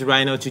you used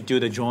Rhino to do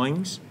the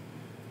drawings?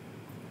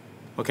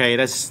 Okay,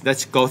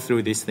 let's go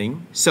through this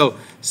thing. So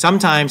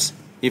sometimes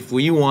if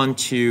we want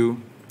to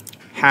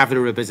have the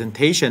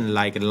representation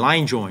like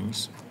line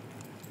drawings,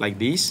 like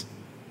these,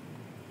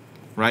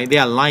 right? They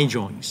are line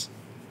drawings.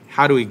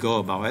 How do we go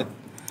about it?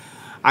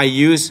 I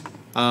use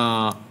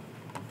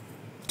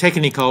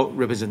technical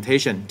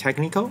representation.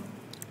 Technical,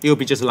 it will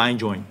be just line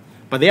drawing.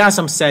 But there are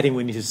some settings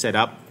we need to set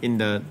up in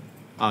the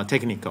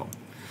technical.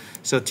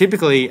 So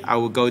typically, I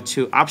will go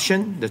to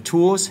Option, the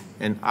Tools,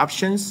 and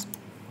Options.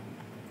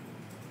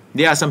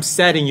 There are some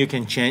settings you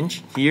can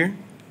change here.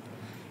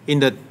 In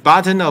the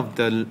bottom of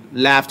the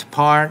left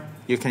part,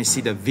 you can see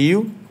the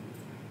View.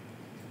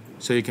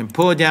 So you can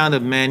pull down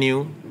the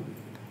menu,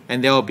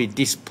 and there will be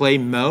Display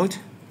Mode.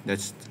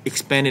 Let's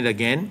expand it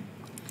again.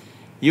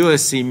 You will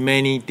see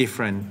many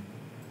different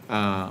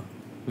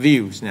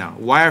views now.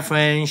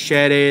 Wireframe,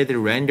 shaded,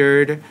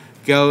 rendered,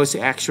 Ghost,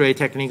 X-ray,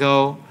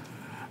 Technical,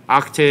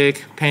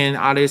 Arctic, Pen,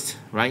 Artist,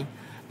 right?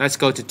 Let's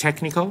go to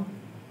Technical.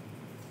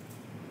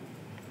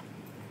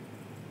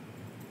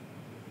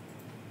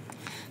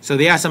 So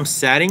there are some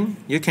settings.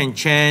 You can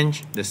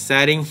change the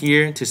setting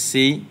here to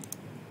see.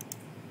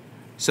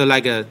 So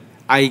like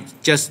I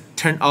just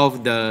turned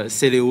off the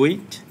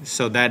silhouette.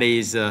 So that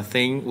is a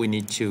thing we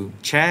need to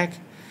check.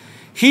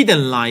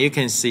 Hidden line, you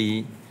can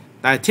see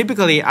that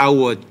typically I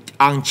would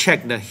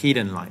uncheck the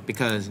hidden line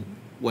because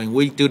when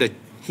we do the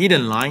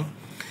hidden line,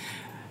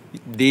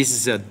 this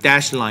is a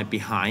dashed line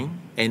behind,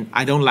 and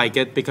I don't like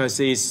it because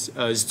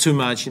it's too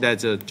much.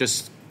 That's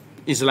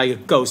it's like a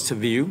ghost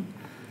view,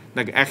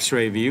 like an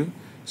X-ray view.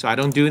 So I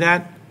don't do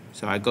that.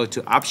 So I go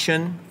to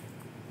Option.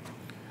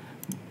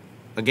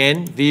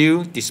 Again,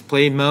 View,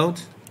 Display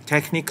Mode,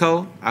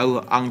 Technical. I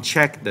will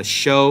uncheck the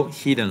Show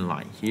Hidden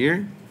Line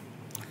here.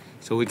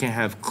 So we can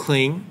have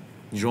clean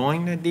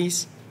drawing like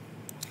this.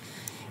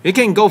 You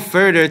can go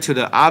further to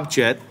the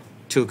object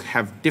to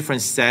have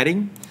different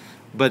setting.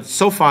 But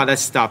so far,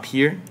 let's stop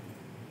here.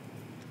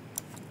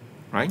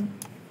 Right?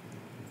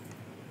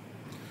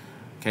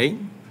 Okay.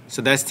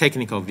 So that's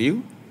technical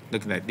view.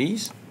 Look like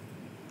this.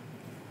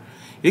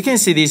 You can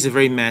see this is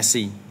very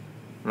messy,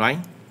 right?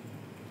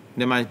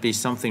 There might be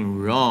something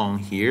wrong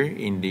here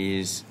in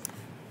this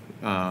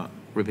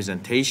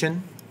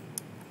representation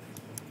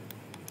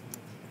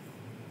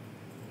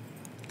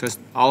because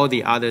all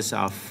the others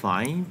are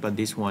fine, but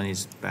this one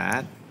is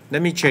bad.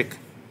 Let me check.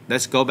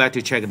 Let's go back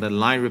to check the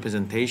line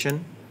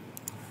representation.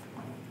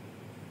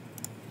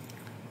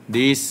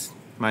 This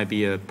might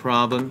be a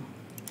problem.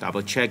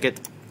 Double check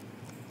it.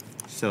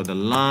 So the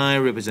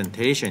line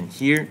representation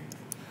here,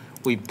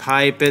 we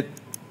pipe it.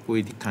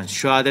 We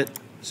construct it.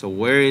 So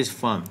where is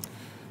from?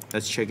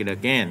 Let's check it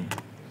again.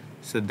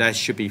 So that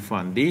should be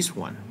from this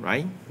one,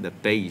 right? The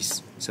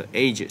base. So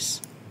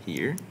edges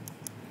here.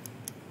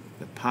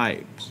 The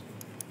pipes,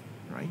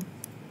 right?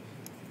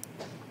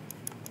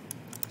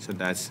 So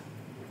that's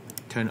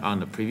turn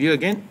on the preview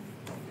again.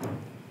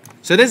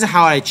 So this is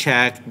how I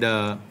check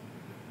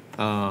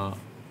my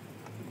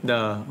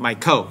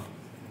code.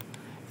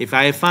 If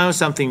I found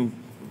something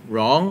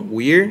wrong,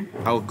 weird,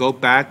 I'll go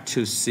back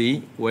to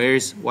see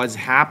what's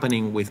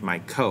happening with my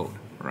code,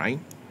 right?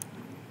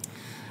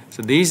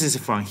 So this is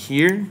from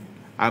here.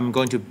 I'm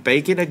going to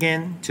bake it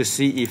again to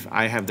see if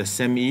I have the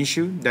same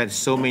issue, that's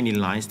so many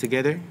lines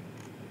together.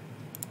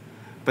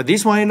 But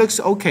this one, it looks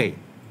okay,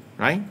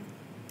 right?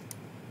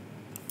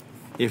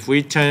 If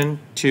we turn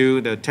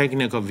to the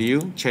technical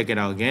view, check it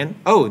out again.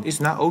 Oh,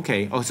 it's not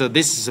okay. Oh, so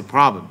this is a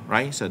problem,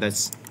 right? So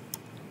let's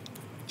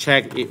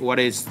check what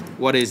is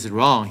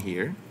wrong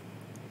here.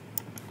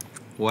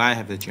 Why I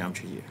have the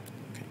geometry here?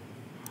 Okay.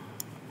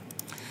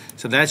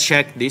 So let's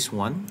check this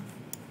one.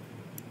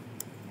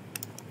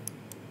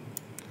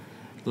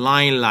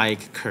 Line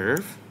like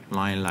curve,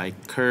 line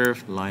like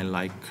curve, line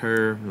like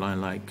curve,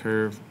 line like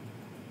curve.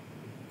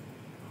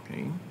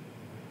 Okay.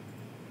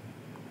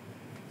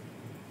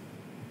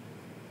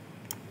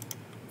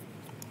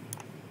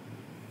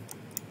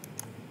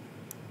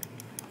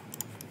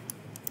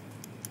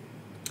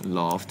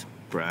 Loft,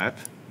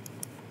 breadth,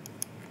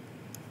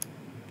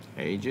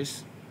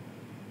 edges.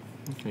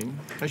 Okay,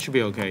 that should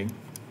be okay.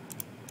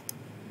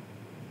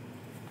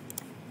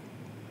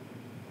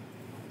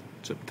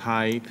 So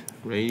type,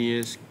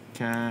 radius,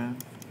 cap,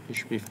 it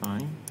should be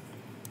fine.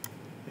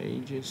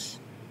 Ages.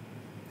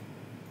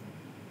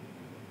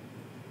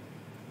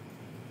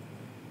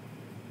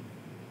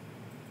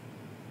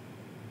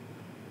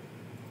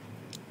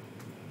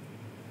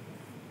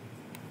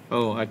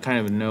 Oh, I kind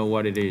of know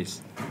what it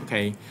is.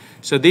 Okay,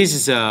 so this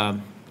is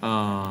a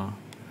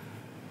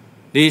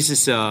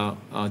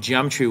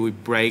geometry we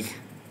break,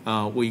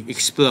 we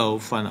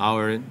explode from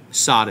our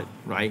solid,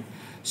 right?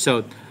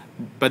 So,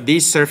 but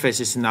this surface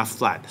is not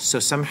flat. So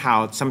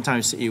somehow,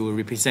 sometimes it will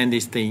represent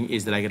this thing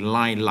is like a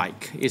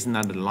line-like. It's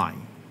not a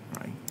line,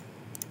 right?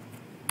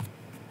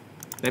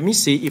 Let me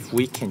see if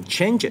we can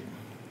change it.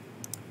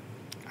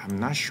 I'm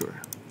not sure.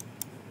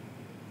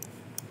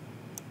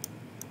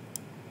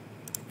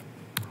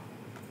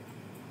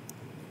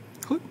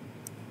 Good.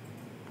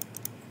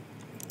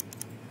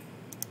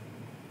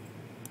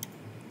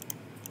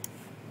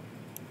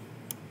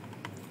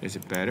 Is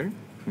it better?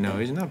 No,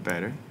 it's not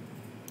better.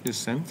 It's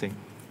the same thing.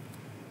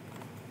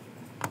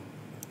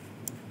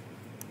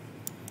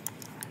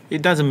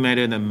 It doesn't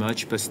matter that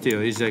much, but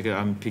still, it's like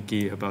I'm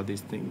picky about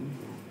this thing.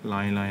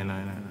 Line.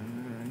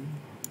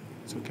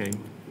 It's okay.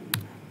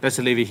 Let's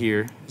leave it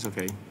here. It's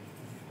okay.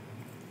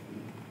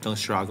 Don't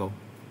struggle.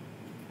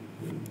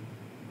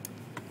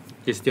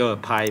 It's still a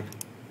pipe.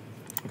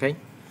 Okay.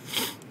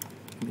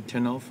 Let me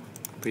turn off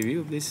preview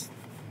of this.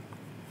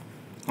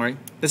 All right.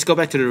 Let's go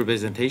back to the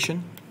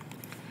representation.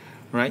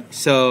 All right.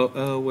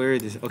 So where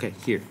is this? Okay,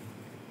 here.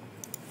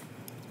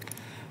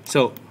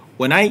 So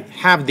when I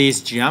have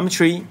this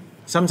geometry,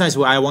 sometimes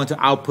when I want to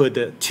output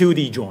the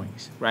 2D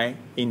drawings, right?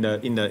 In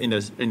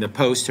the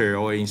poster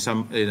or in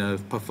a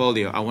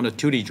portfolio, I want a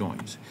 2D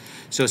drawings.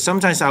 So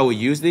sometimes I will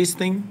use this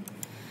thing.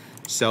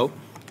 So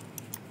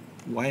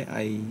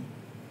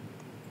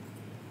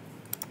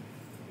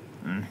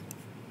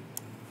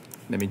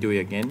let me do it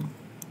again.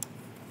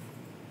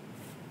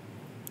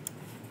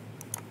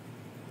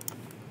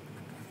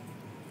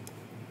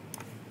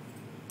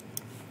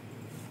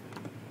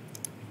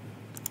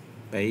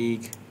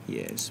 Bake,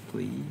 yes,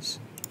 please.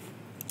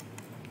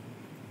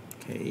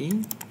 Okay,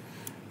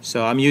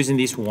 so I'm using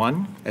this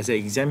one as an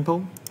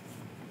example,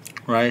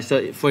 right?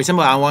 So for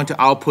example, I want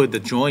to output the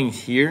drawing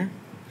here.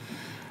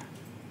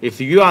 If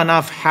you are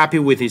not happy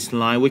with this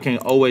line, we can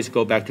always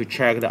go back to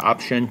check the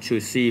option to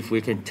see if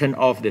we can turn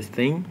off the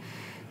thing.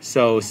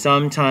 So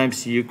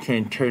sometimes you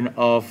can turn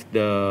off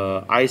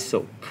the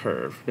ISO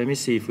curve. Let me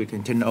see if we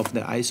can turn off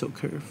the ISO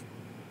curve.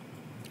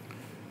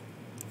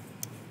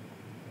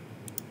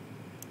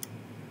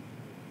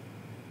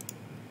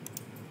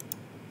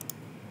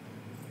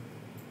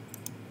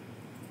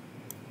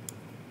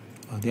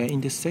 Oh, they are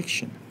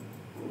intersection.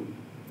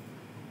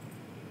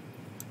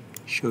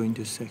 Show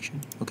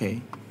intersection.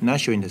 Okay, not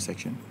show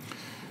intersection.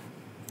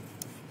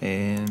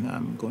 And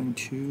I'm going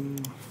to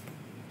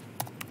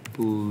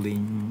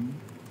Boolean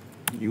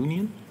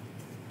union.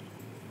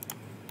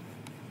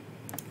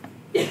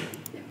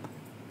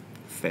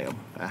 Fail.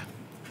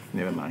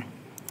 Never mind.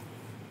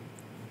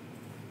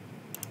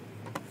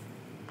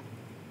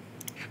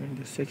 Show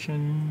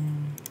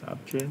intersection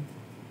object.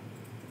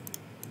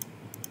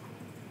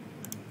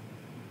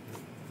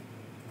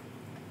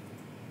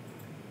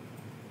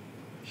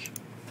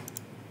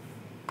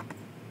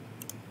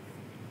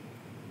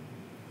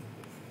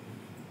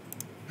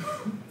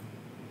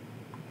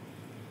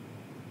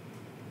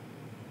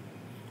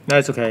 No,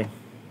 it's okay.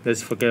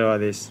 Let's forget about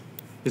this.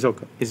 It's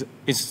okay.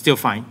 It's still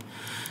fine.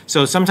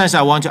 So sometimes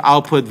I want to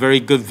output very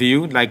good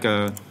view, like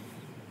a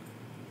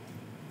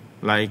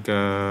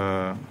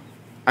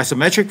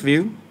isometric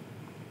view,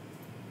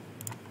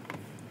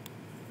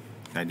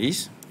 like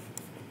this,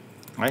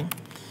 right?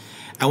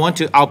 I want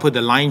to output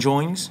the line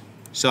drawings,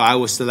 so I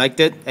will select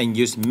it and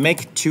use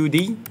Make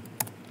 2D.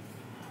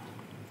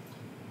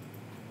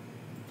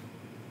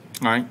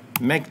 All right,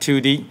 Make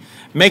 2D.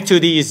 Make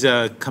 2D is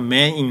a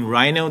command in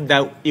Rhino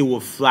that it will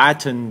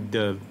flatten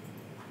the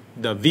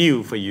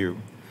view for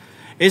you.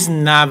 It's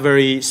not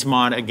very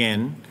smart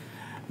again,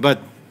 but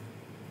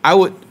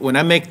when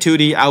I make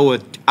 2D, I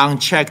would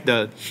uncheck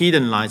the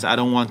hidden lines. I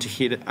don't want a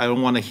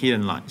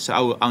hidden line, so I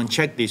will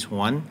uncheck this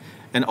one,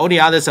 and all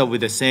the others are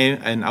with the same.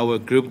 And I will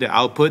group the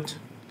output,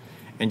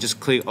 and just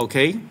click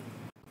OK.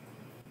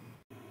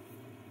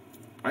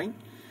 Right?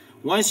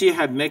 Once you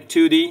have Make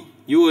 2D,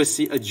 you will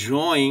see a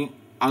drawing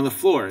on the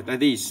floor like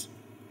this.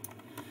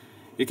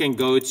 You can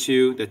go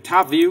to the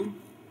top view.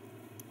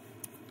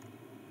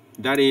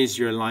 That is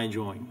your line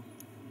drawing.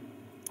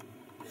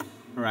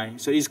 All right,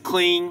 so it's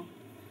clean.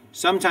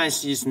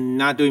 Sometimes it's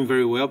not doing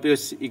very well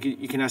because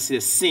you cannot see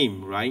the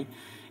seam, right?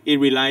 It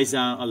relies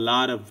on a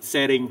lot of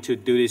setting to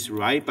do this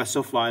right, but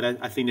so far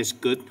I think that's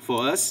good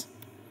for us,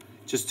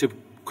 just to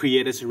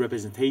create this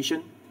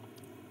representation,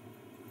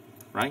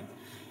 right?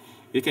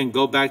 You can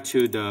go back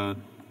to the,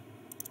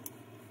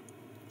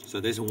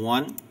 so there's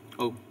one.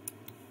 Oh,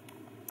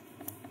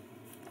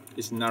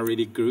 it's not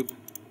really grouped.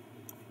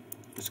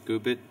 Let's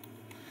group it.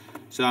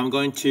 So I'm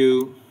going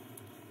to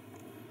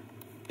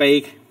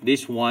bake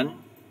this one,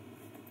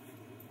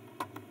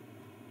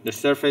 the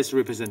surface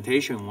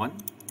representation one.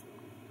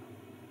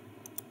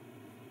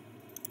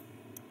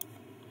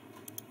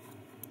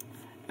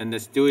 And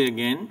let's do it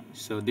again.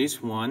 So this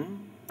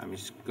one, I'm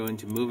just going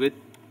to move it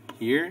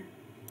here.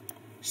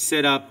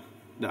 Set up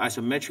the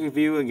isometric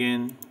view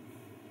again.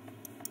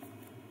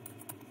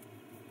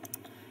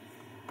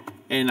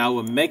 And I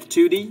will make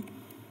 2D.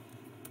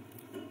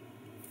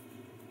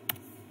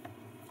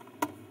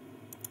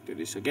 Do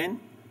this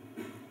again.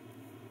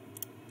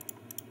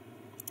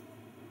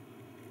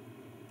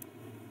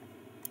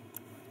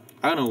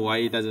 I don't know why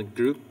it doesn't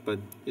group, but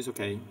it's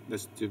okay.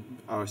 Let's do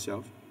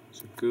ourselves.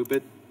 So group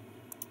it.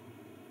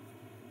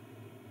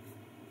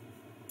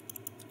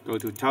 Go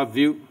to top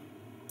view.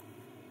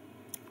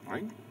 All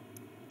right.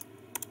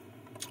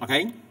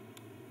 Okay.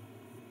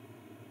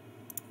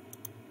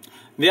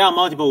 There are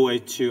multiple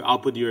ways to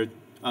output your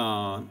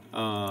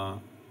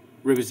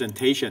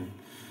representation.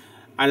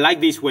 I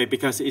like this way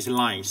because it's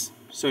lines,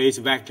 so it's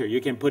vector. You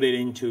can put it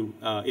into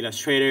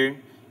Illustrator.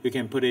 You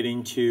can put it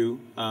into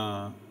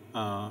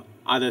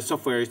other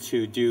software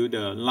to do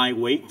the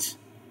line weight.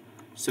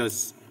 So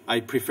I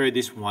prefer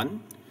this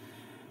one,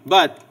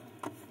 but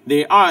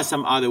there are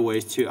some other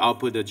ways to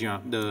output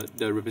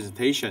the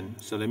representation.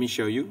 So let me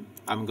show you.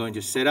 I'm going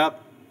to set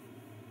up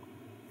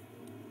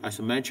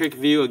isometric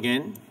view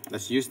again.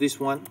 Let's use this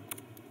one.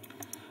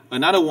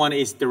 Another one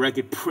is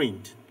directly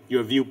print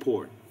your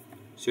viewport.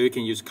 So you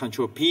can use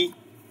Control P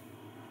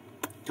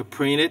to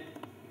print it.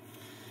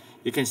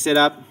 You can set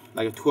up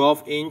like a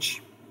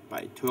 12-inch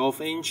by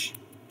 12-inch.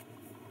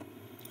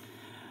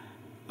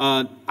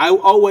 I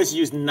always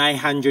use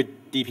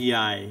 900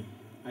 dpi.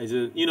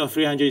 You know,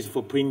 300 is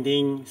for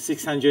printing,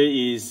 600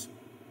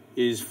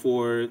 is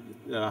for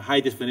high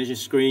definition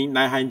screen,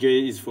 900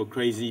 is for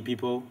crazy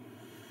people.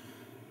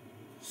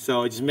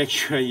 So just make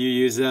sure you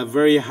use a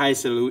very high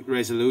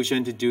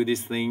resolution to do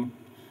this thing.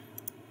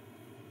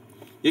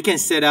 You can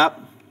set up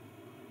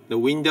the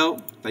window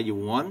that you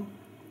want.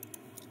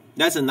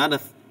 That's another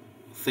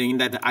thing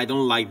that I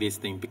don't like this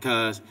thing,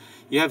 because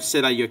you have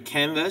set up your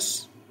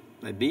canvas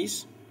like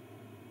this.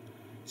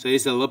 So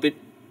it's a little bit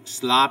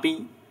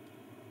sloppy,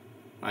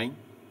 right?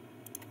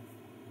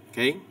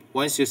 Okay,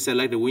 once you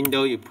select the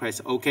window, you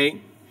press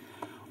OK.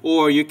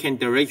 Or you can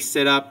directly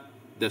set up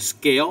the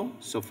scale.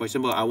 So for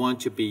example, I want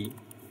to be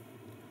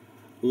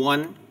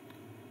 1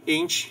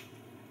 inch,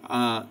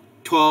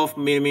 12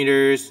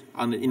 millimeters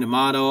in the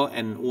model,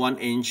 and 1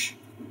 inch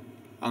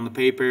on the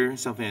paper,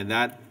 something like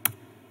that.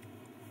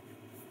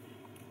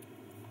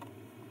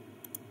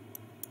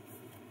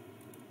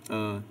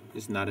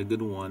 It's not a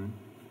good one.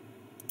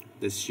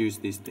 Let's use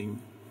this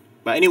thing.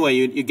 But anyway,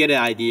 you get an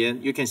idea.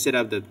 You can set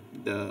up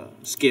the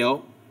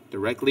scale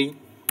directly,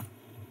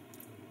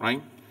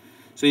 right?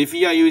 So if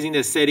you are using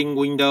the setting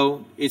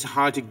window, it's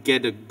hard to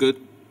get a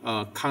good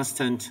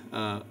constant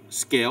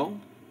scale,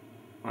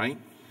 right?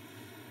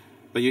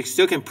 But you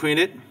still can print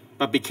it.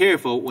 But be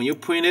careful, when you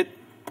print it,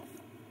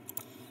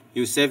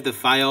 you save the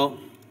file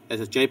as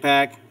a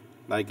JPEG,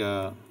 like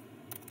a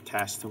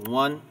test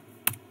 1.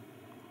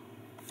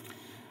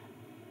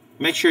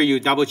 Make sure you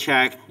double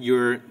check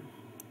your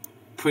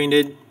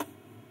printed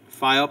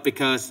file,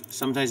 because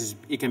sometimes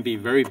it can be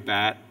very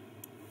bad,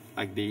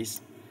 like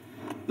this.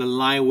 The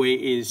line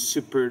weight is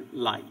super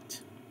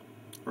light,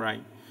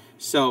 right?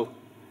 So,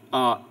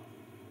 and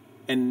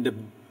the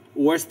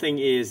worst thing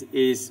is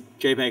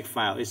JPEG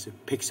file is a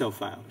pixel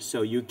file,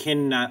 so you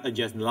cannot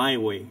adjust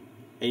line weight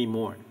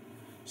anymore.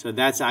 So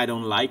that's I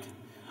don't like,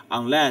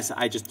 unless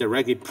I just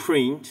directly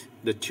print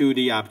the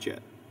 2D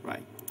object,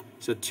 right?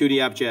 So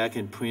 2D object I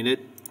can print it,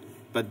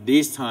 but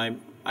this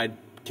time I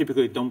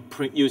typically don't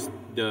use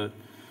the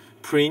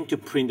print to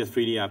print the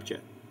 3D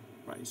object,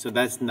 right? So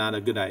that's not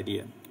a good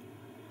idea.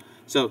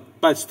 So,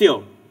 but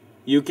still,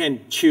 you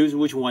can choose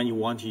which one you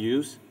want to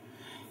use.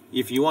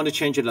 If you want to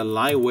change the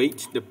line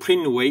weight, the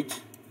print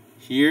weight,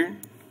 here,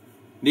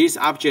 this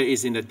object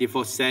is in the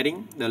default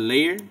setting, the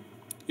layer.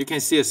 You can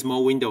see a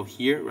small window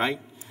here, right?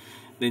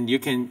 Then you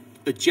can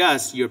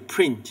adjust your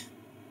print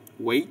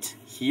weight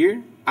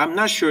here. I'm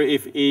not sure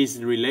if it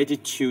is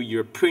related to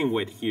your print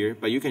weight here,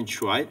 but you can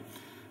try it.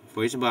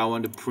 For example, I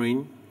want to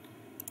print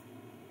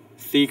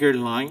thicker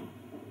line,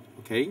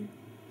 okay?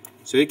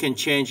 So you can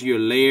change your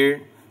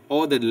layer.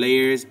 All the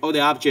layers, all the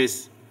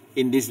objects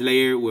in this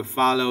layer will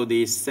follow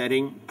this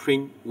setting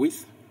print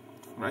width,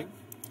 right?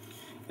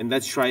 And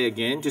let's try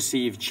again to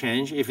see if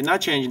change. If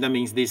not change, that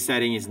means this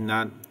setting is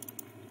not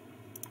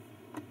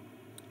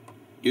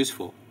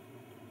useful.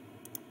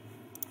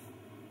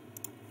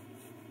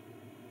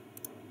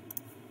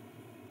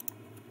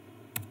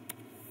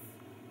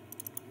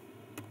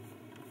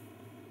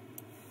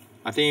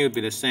 I think it would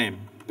be the same,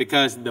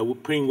 because the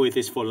print width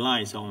is for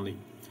lines only.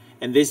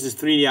 And this is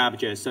 3D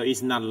object, so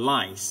it's not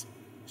lines.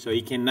 So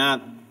it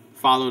cannot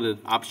follow the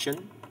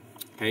option.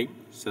 Okay,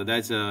 so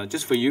that's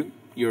just for you,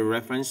 your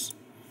reference.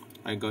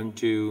 I'm going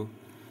to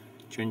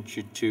change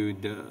it to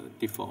the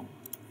default.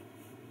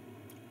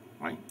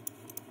 Right.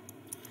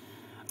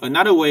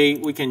 Another way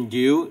we can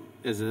do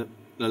is the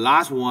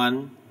last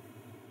one,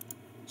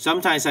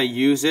 Sometimes I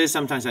use it,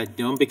 sometimes I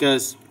don't,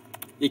 because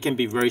it can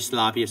be very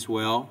sloppy as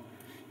well.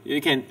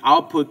 You can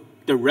output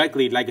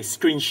directly like a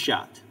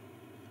screenshot.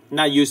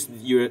 Not use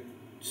your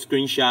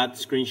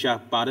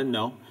screenshot button,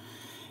 no.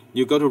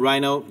 You go to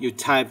Rhino, you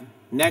type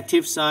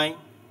negative sign,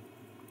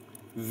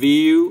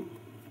 view,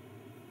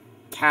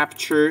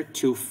 capture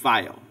to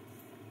file.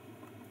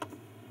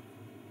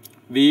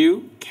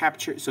 View,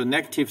 capture, so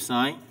negative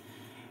sign,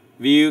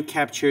 view,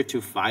 capture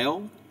to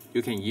file.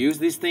 You can use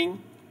this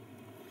thing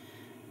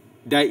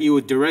that it will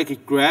directly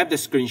grab the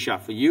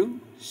screenshot for you.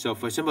 So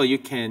for example, you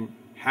can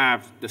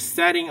have the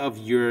setting of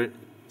your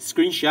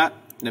screenshot.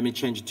 Let me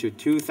change it to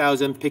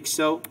 2000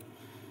 pixel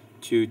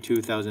to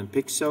 2000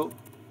 pixel.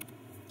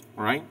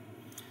 All right.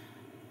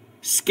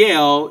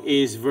 Scale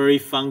is very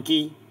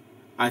funky.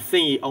 I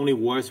think it only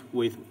works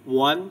with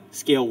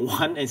scale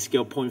 1 and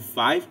scale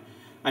 0.5.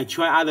 I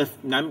try other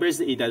numbers,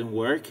 it doesn't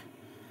work.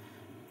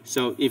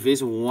 So if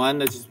it's 1,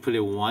 let's just put it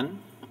 1.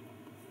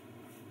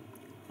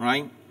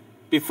 Right?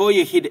 Before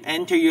you hit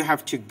enter, you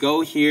have to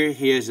go here.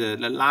 Here's the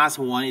last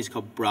one is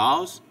called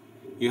browse.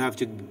 You have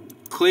to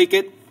click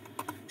it,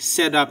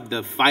 set up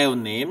the file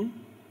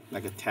name,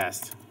 like a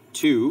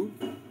test2,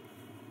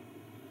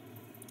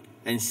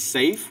 and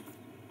save.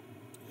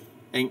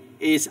 And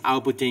it's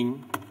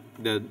outputting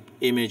the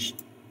image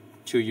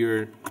to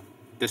your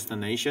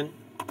destination.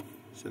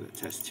 So the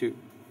test2.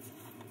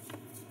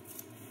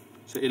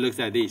 So it looks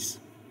like this,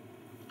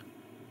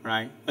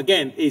 right?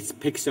 Again, it's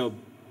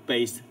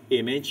pixel-based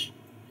image.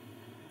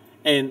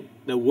 And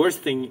the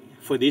worst thing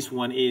for this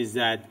one is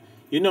that,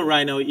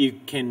 right now you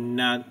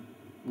cannot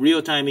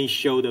real-time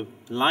show the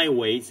line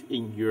weights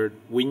in your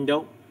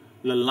window.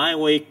 The line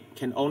weight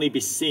can only be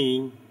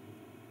seen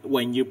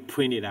when you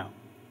print it out,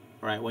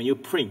 right? When you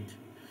print.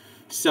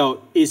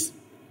 So it's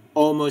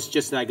almost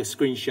just like a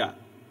screenshot.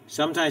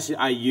 Sometimes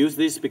I use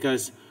this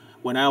because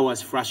when I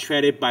was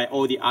frustrated by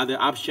all the other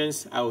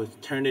options, I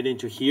would turn it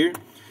into here.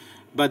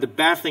 But the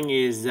bad thing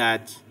is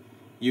that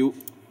you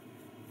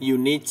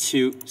need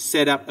to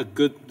set up a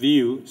good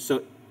view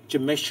so to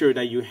make sure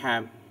that you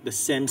have the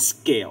same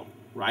scale,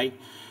 right?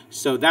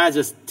 So that's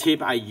a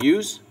tip I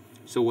use.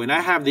 So when I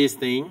have this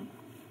thing,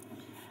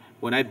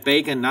 when I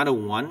bake another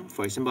one,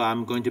 for example,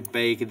 I'm going to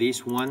bake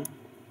this one.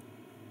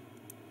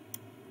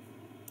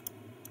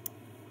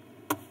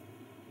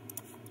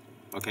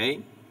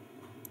 Okay.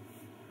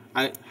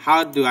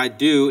 How do I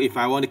do if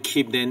I want to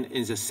keep them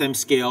in the same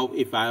scale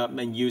if I'm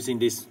using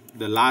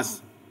the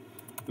last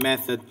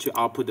method to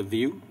output the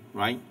view,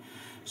 right?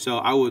 So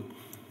I would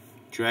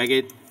drag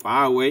it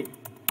far away,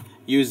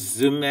 use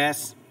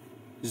ZS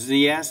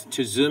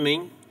to zoom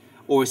in,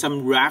 or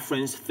some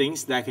reference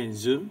things that can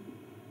zoom,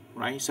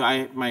 right? So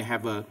I might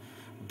have a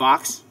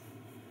box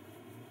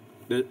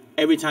that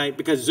every time,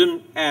 because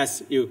zoom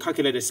S, you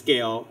calculate the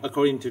scale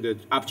according to the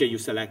object you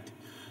select.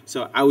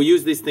 So I will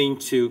use this thing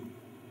to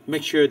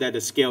make sure that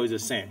the scale is the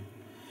same.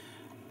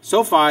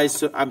 So far,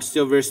 I'm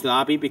still very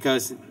sloppy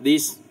because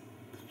this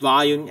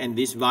volume and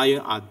this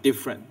volume are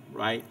different,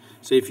 right?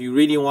 So if you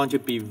really want to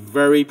be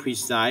very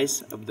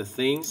precise of the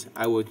things,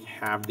 I would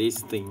have this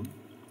thing,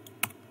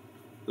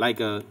 like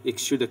a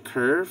extrude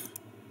curve.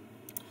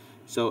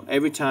 So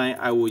every time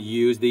I will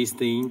use this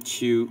thing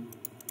to,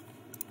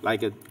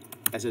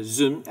 as a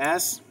zoom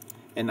S,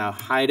 and I'll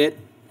hide it.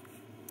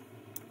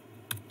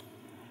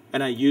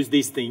 And I use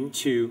this thing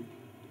to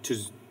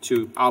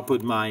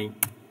output my,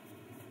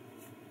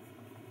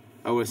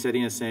 I was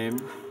setting the same,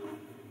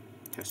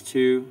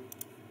 test2,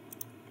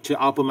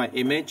 to output my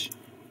image.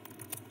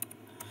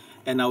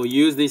 And I will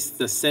use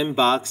the same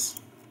box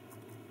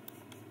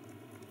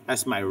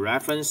as my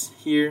reference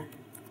here.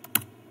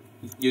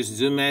 Use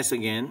zoom S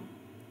again,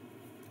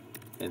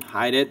 and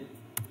hide it,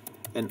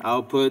 and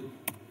output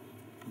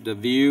the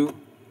view.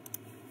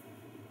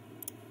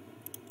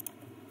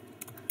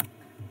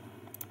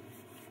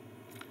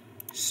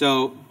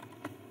 So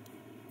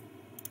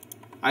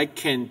I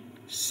can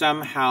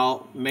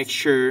somehow make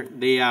sure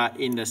they are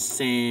in the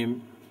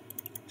same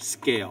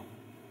scale.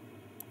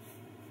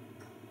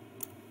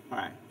 All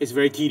right, it's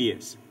very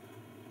tedious,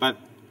 but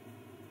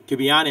to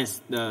be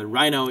honest, the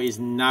Rhino is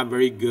not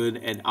very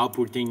good at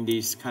outputting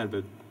this kind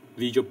of a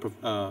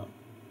visual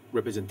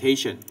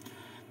representation.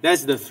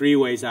 That's the 3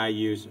 ways I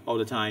use all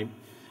the time.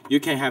 You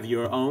can have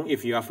your own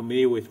if you are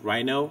familiar with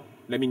Rhino.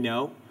 Let me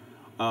know.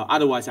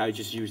 Otherwise, I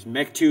just use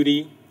Mech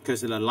 2D.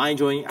 Because the line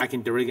drawing, I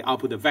can directly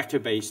output the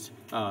vector-based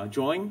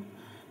drawing.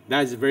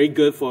 That is very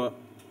good for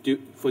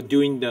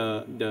doing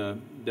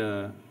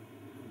the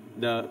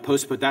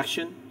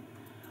post-production.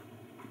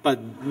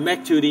 But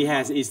Mech 2D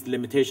has its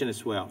limitation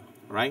as well,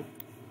 right?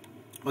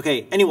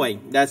 Okay. Anyway,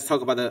 let's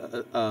talk about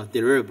the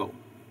deliverable.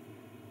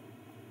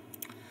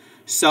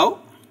 So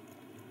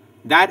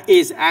that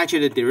is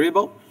actually the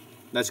deliverable.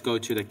 Let's go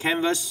to the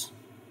canvas.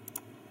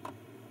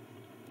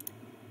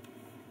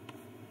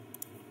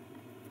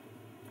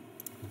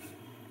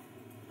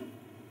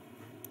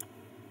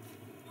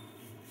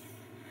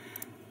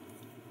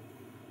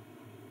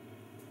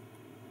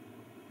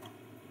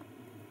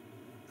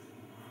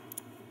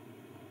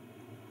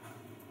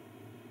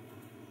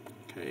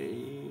 Okay,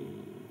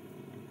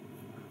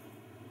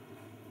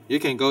 you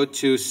can go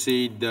to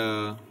see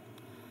the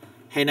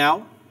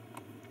handout.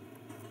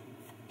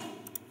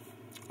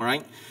 All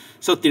right.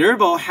 So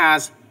deliverable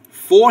has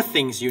 4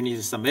 things you need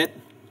to submit.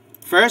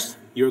 First,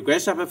 your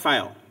Grasshopper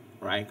file,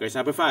 right?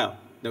 Grasshopper file,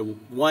 the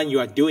one you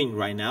are doing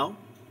right now.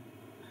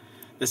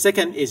 The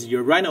second is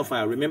your Rhino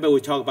file. Remember we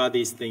talked about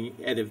this thing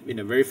in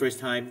the very first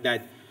time,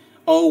 that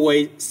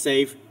always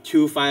save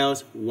 2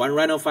 files, 1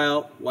 Rhino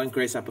file, 1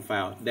 Grasshopper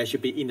file. That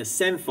should be in the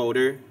same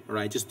folder,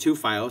 right? Just 2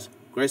 files,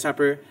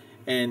 Grasshopper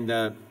and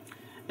the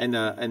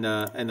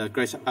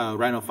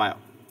Rhino file.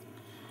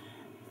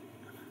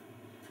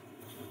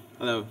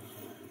 Hello.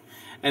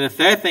 And the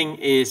third thing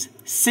is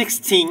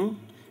 16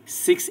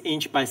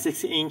 6-inch by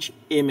 6-inch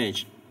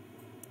image.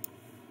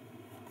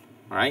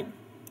 All right,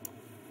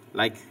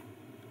 like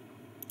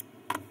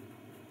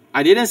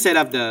I didn't set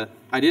up the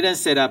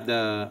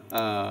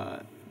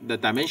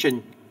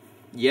dimension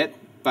yet,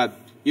 but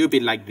you'll be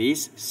like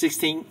this: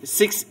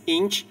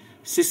 6-inch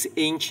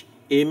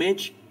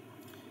image.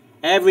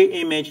 Every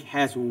image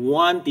has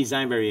 1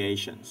 design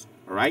variations.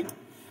 All right,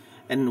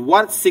 and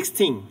what's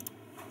 16?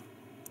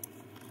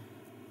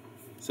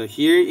 So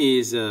here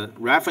is a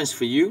reference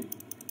for you.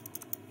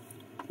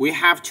 We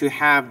have to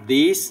have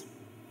these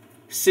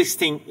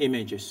 16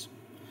 images.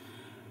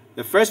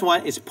 The first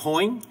one is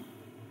point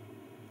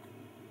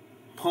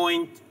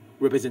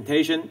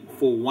representation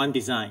for 1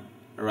 design.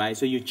 All right,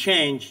 so you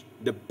change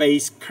the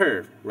base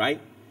curve, right?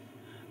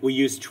 We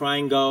use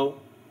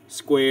triangle,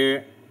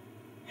 square,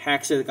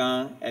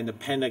 hexagon, and the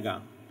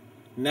pentagon.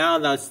 Now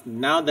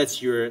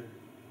that's your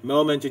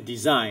moment to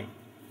design.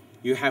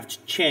 You have to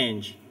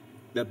change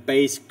the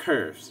base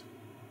curves,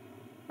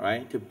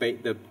 right? To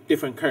the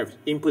different curves,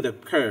 input a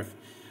curve.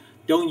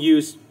 Don't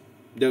use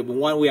the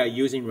one we are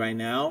using right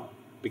now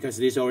because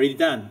it is already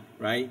done,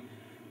 right?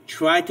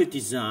 Try to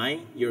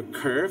design your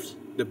curves,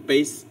 the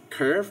base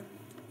curve,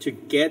 to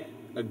get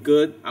a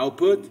good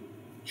output.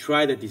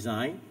 Try the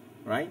design,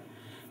 right?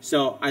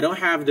 So I don't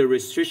have the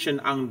restriction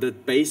on the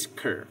base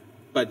curve,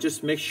 but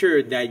just make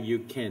sure that you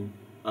can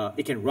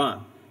it can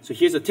run. So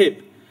here's a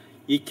tip: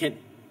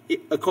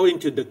 according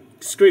to the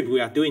script we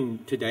are doing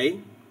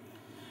today,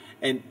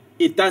 and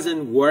it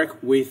doesn't work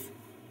with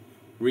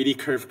really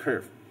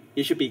curve.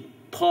 It should be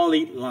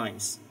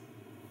polylines.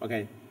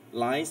 Okay,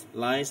 lines,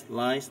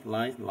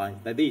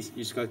 like this.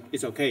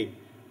 It's okay.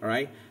 All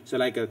right. So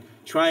like a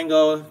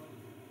triangle,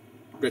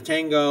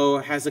 rectangle,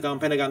 hexagon,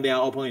 pentagon, they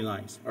are all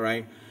polylines. All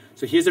right.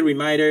 So here's a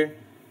reminder: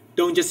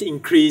 don't just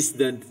increase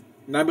the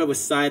number of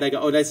sides. Like,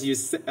 oh, let's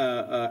use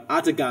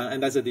octagon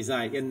and that's a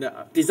design. And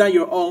design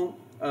your own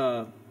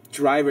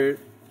driver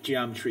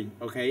geometry.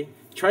 Okay.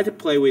 Try to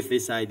play with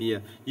this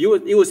idea. It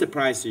will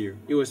surprise you.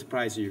 It will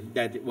surprise you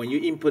that when you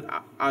input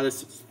other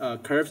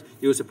curves,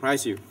 it will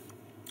surprise you.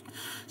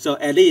 So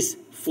at least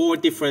 4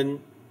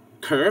 different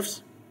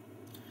curves.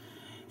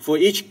 For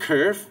each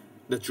curve,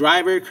 the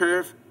driver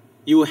curve,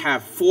 you will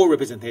have 4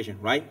 representation,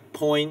 right?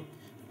 Point,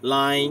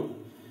 line,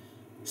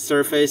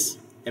 surface,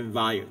 and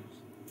volume,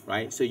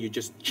 right? So you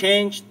just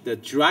change the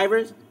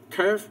driver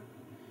curve.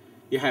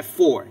 You have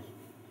 4,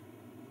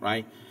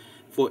 right?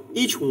 For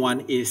each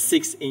one is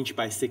 6-inch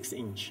by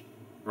 6-inch,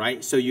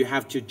 right? So you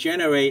have to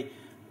generate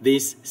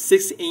this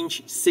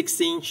 6-inch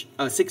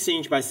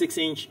by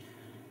 6-inch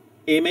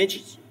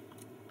image.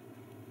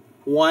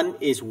 One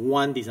is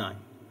 1 design,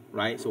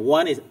 right? So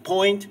one is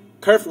point,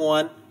 curve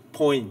 1,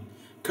 point,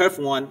 curve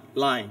 1,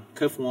 line,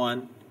 curve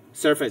 1,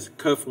 surface,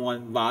 curve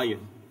 1,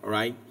 volume, all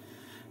right?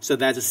 So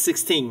that's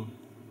 16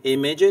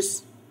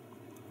 images,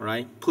 all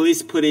right?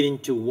 Please put it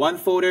into 1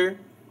 folder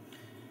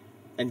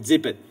and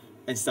zip it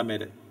and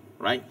submit it.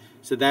 Right,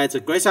 so that's a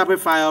Grasshopper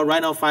file,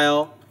 Rhino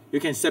file. You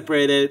can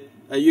separate it.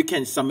 You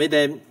can submit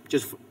them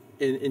just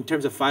in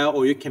terms of file,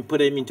 or you can put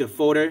them into a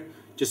folder.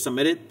 Just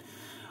submit it.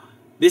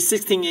 This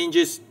 16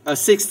 inches,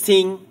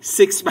 16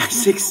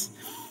 6x6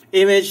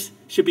 image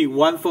should be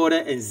 1 folder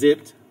and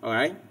zipped. All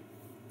right.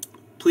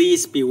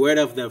 Please be aware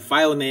of the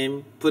file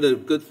name. Put a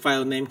good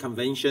file name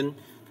convention.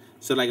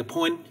 So like a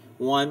point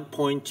 1,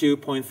 point 2,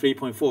 point 3,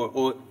 point 4,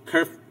 or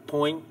curve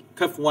 1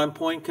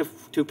 point,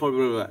 curve 2 point.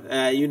 Blah, blah,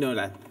 blah. You know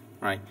that,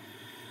 right?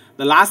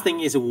 The last thing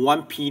is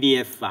 1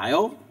 PDF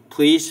file.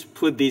 Please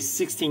put this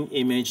 16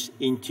 image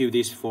into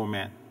this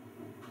format,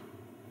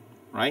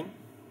 right?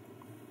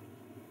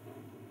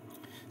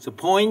 So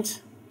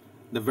point,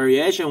 the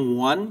variation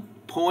 1,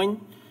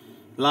 point,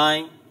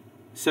 line,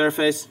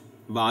 surface,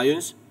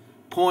 volumes,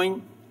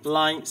 point,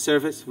 line,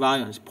 surface,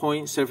 volumes,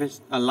 point,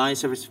 surface, line,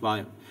 surface,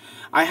 volume.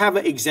 I have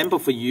an example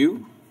for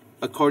you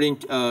according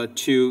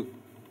to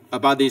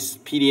about this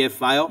PDF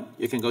file.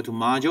 You can go to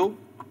module.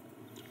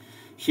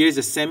 Here's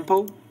a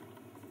sample.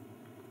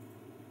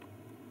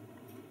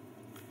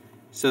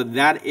 So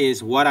that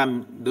is what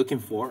I'm looking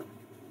for,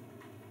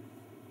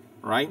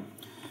 right?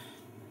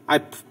 I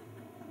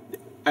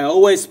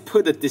always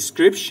put the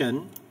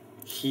description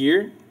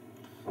here.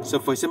 So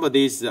for example,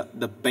 this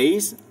the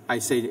base, I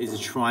say is a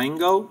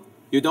triangle.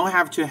 You don't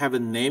have to have a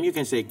name. You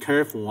can say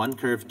curve 1,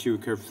 curve 2,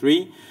 curve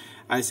 3.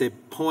 I say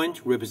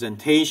point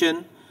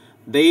representation.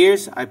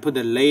 Layers, I put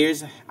the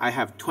layers. I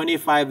have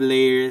 25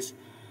 layers.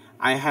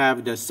 I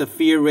have the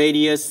sphere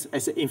radius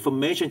as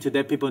information to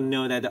let people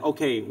know that,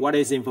 okay, what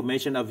is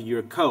information of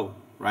your code,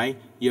 right?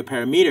 Your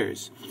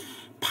parameters.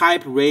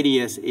 Pipe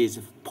radius is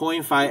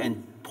 0.5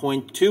 and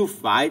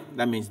 0.25.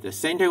 That means the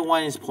center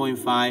one is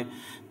 0.5.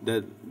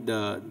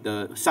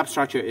 The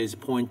substructure is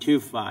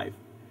 0.25.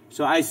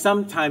 So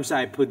sometimes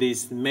I put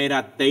this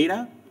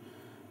metadata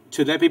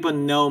to let people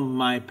know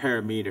my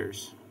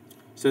parameters.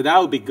 So that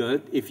would be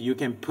good if you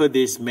can put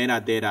this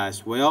metadata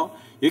as well.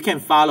 You can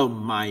follow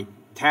my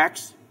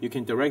text. You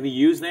can directly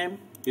use them.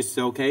 It's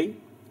okay,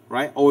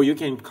 right? Or you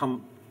can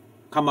come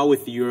up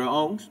with your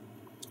own.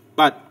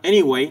 But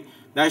anyway,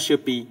 that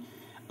should be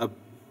a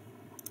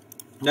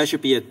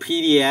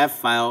PDF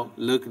file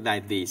look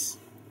like this,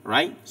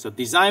 right? So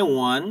design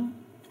one.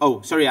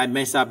 Oh, sorry, I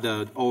messed up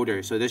the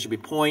order. So there should be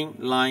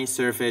point, line,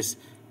 surface,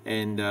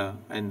 and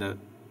the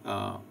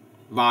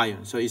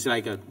volume. So it's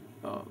like a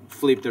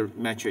flipped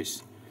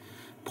matrix.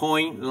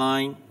 Point,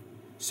 line,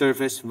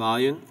 surface,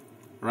 volume,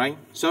 right?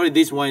 Sorry,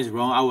 this one is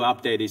wrong. I will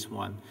update this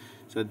one.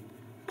 So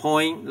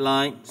point,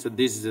 line. So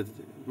this is a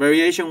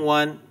variation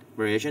 1,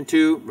 variation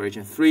 2,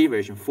 variation 3,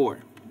 variation 4.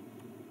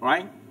 All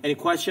right? Any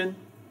question?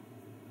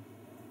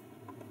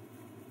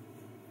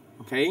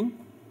 Okay.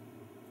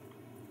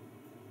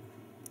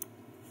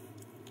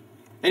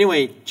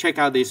 Anyway, check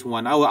out this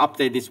one. I will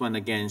update this one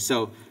again.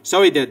 So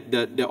sorry that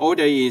the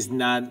order is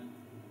not,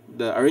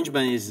 the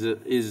arrangement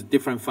is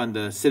different from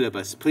the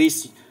syllabus.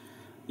 Please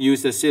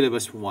use the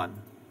syllabus one,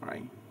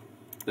 right?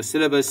 The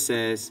syllabus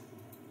says,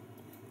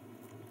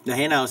 the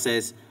handout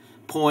says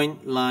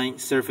point, line,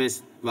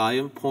 surface,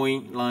 volume,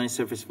 point, line,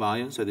 surface,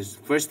 volume. So this is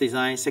first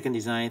design, second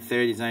design,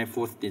 third design,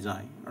 fourth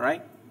design, all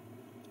right?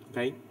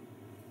 Okay?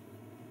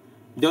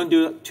 Don't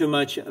do too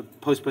much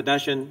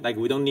post-production, like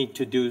we don't need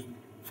to do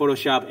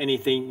Photoshop,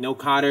 anything, no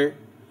cutter,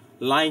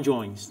 line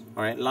joins,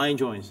 all right, line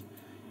joins.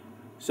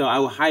 So I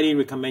would highly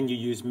recommend you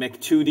use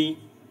Make 2D,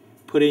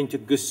 put it into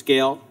good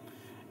scale,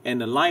 and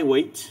the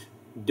lightweight,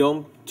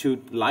 don't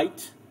too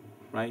light,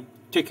 right?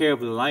 Take care of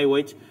the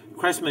lightweight.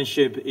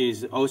 Craftsmanship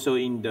is also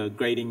in the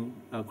grading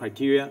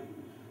criteria,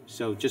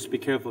 so just be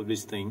careful of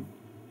this thing,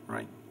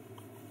 right?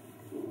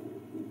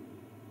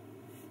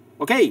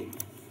 Okay,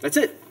 that's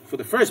it for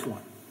the first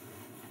one.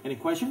 Any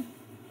question?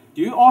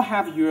 Do you all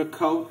have your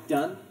code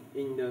done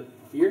in the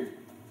here?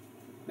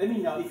 Let me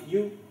know if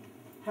you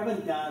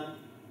haven't done.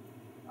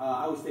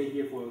 I will stay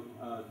here for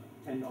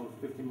 10 or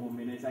 15 more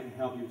minutes. I can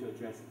help you to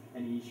address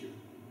any issue.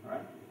 All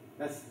right?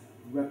 Let's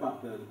wrap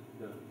up the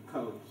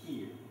code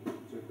here.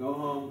 So go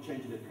home,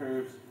 change the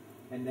curves,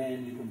 and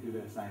then you can do the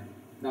assignment.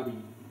 That'll be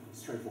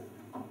straightforward.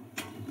 All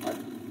right?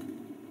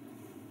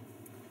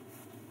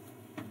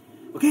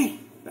 Okay,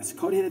 that's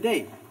code here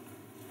today.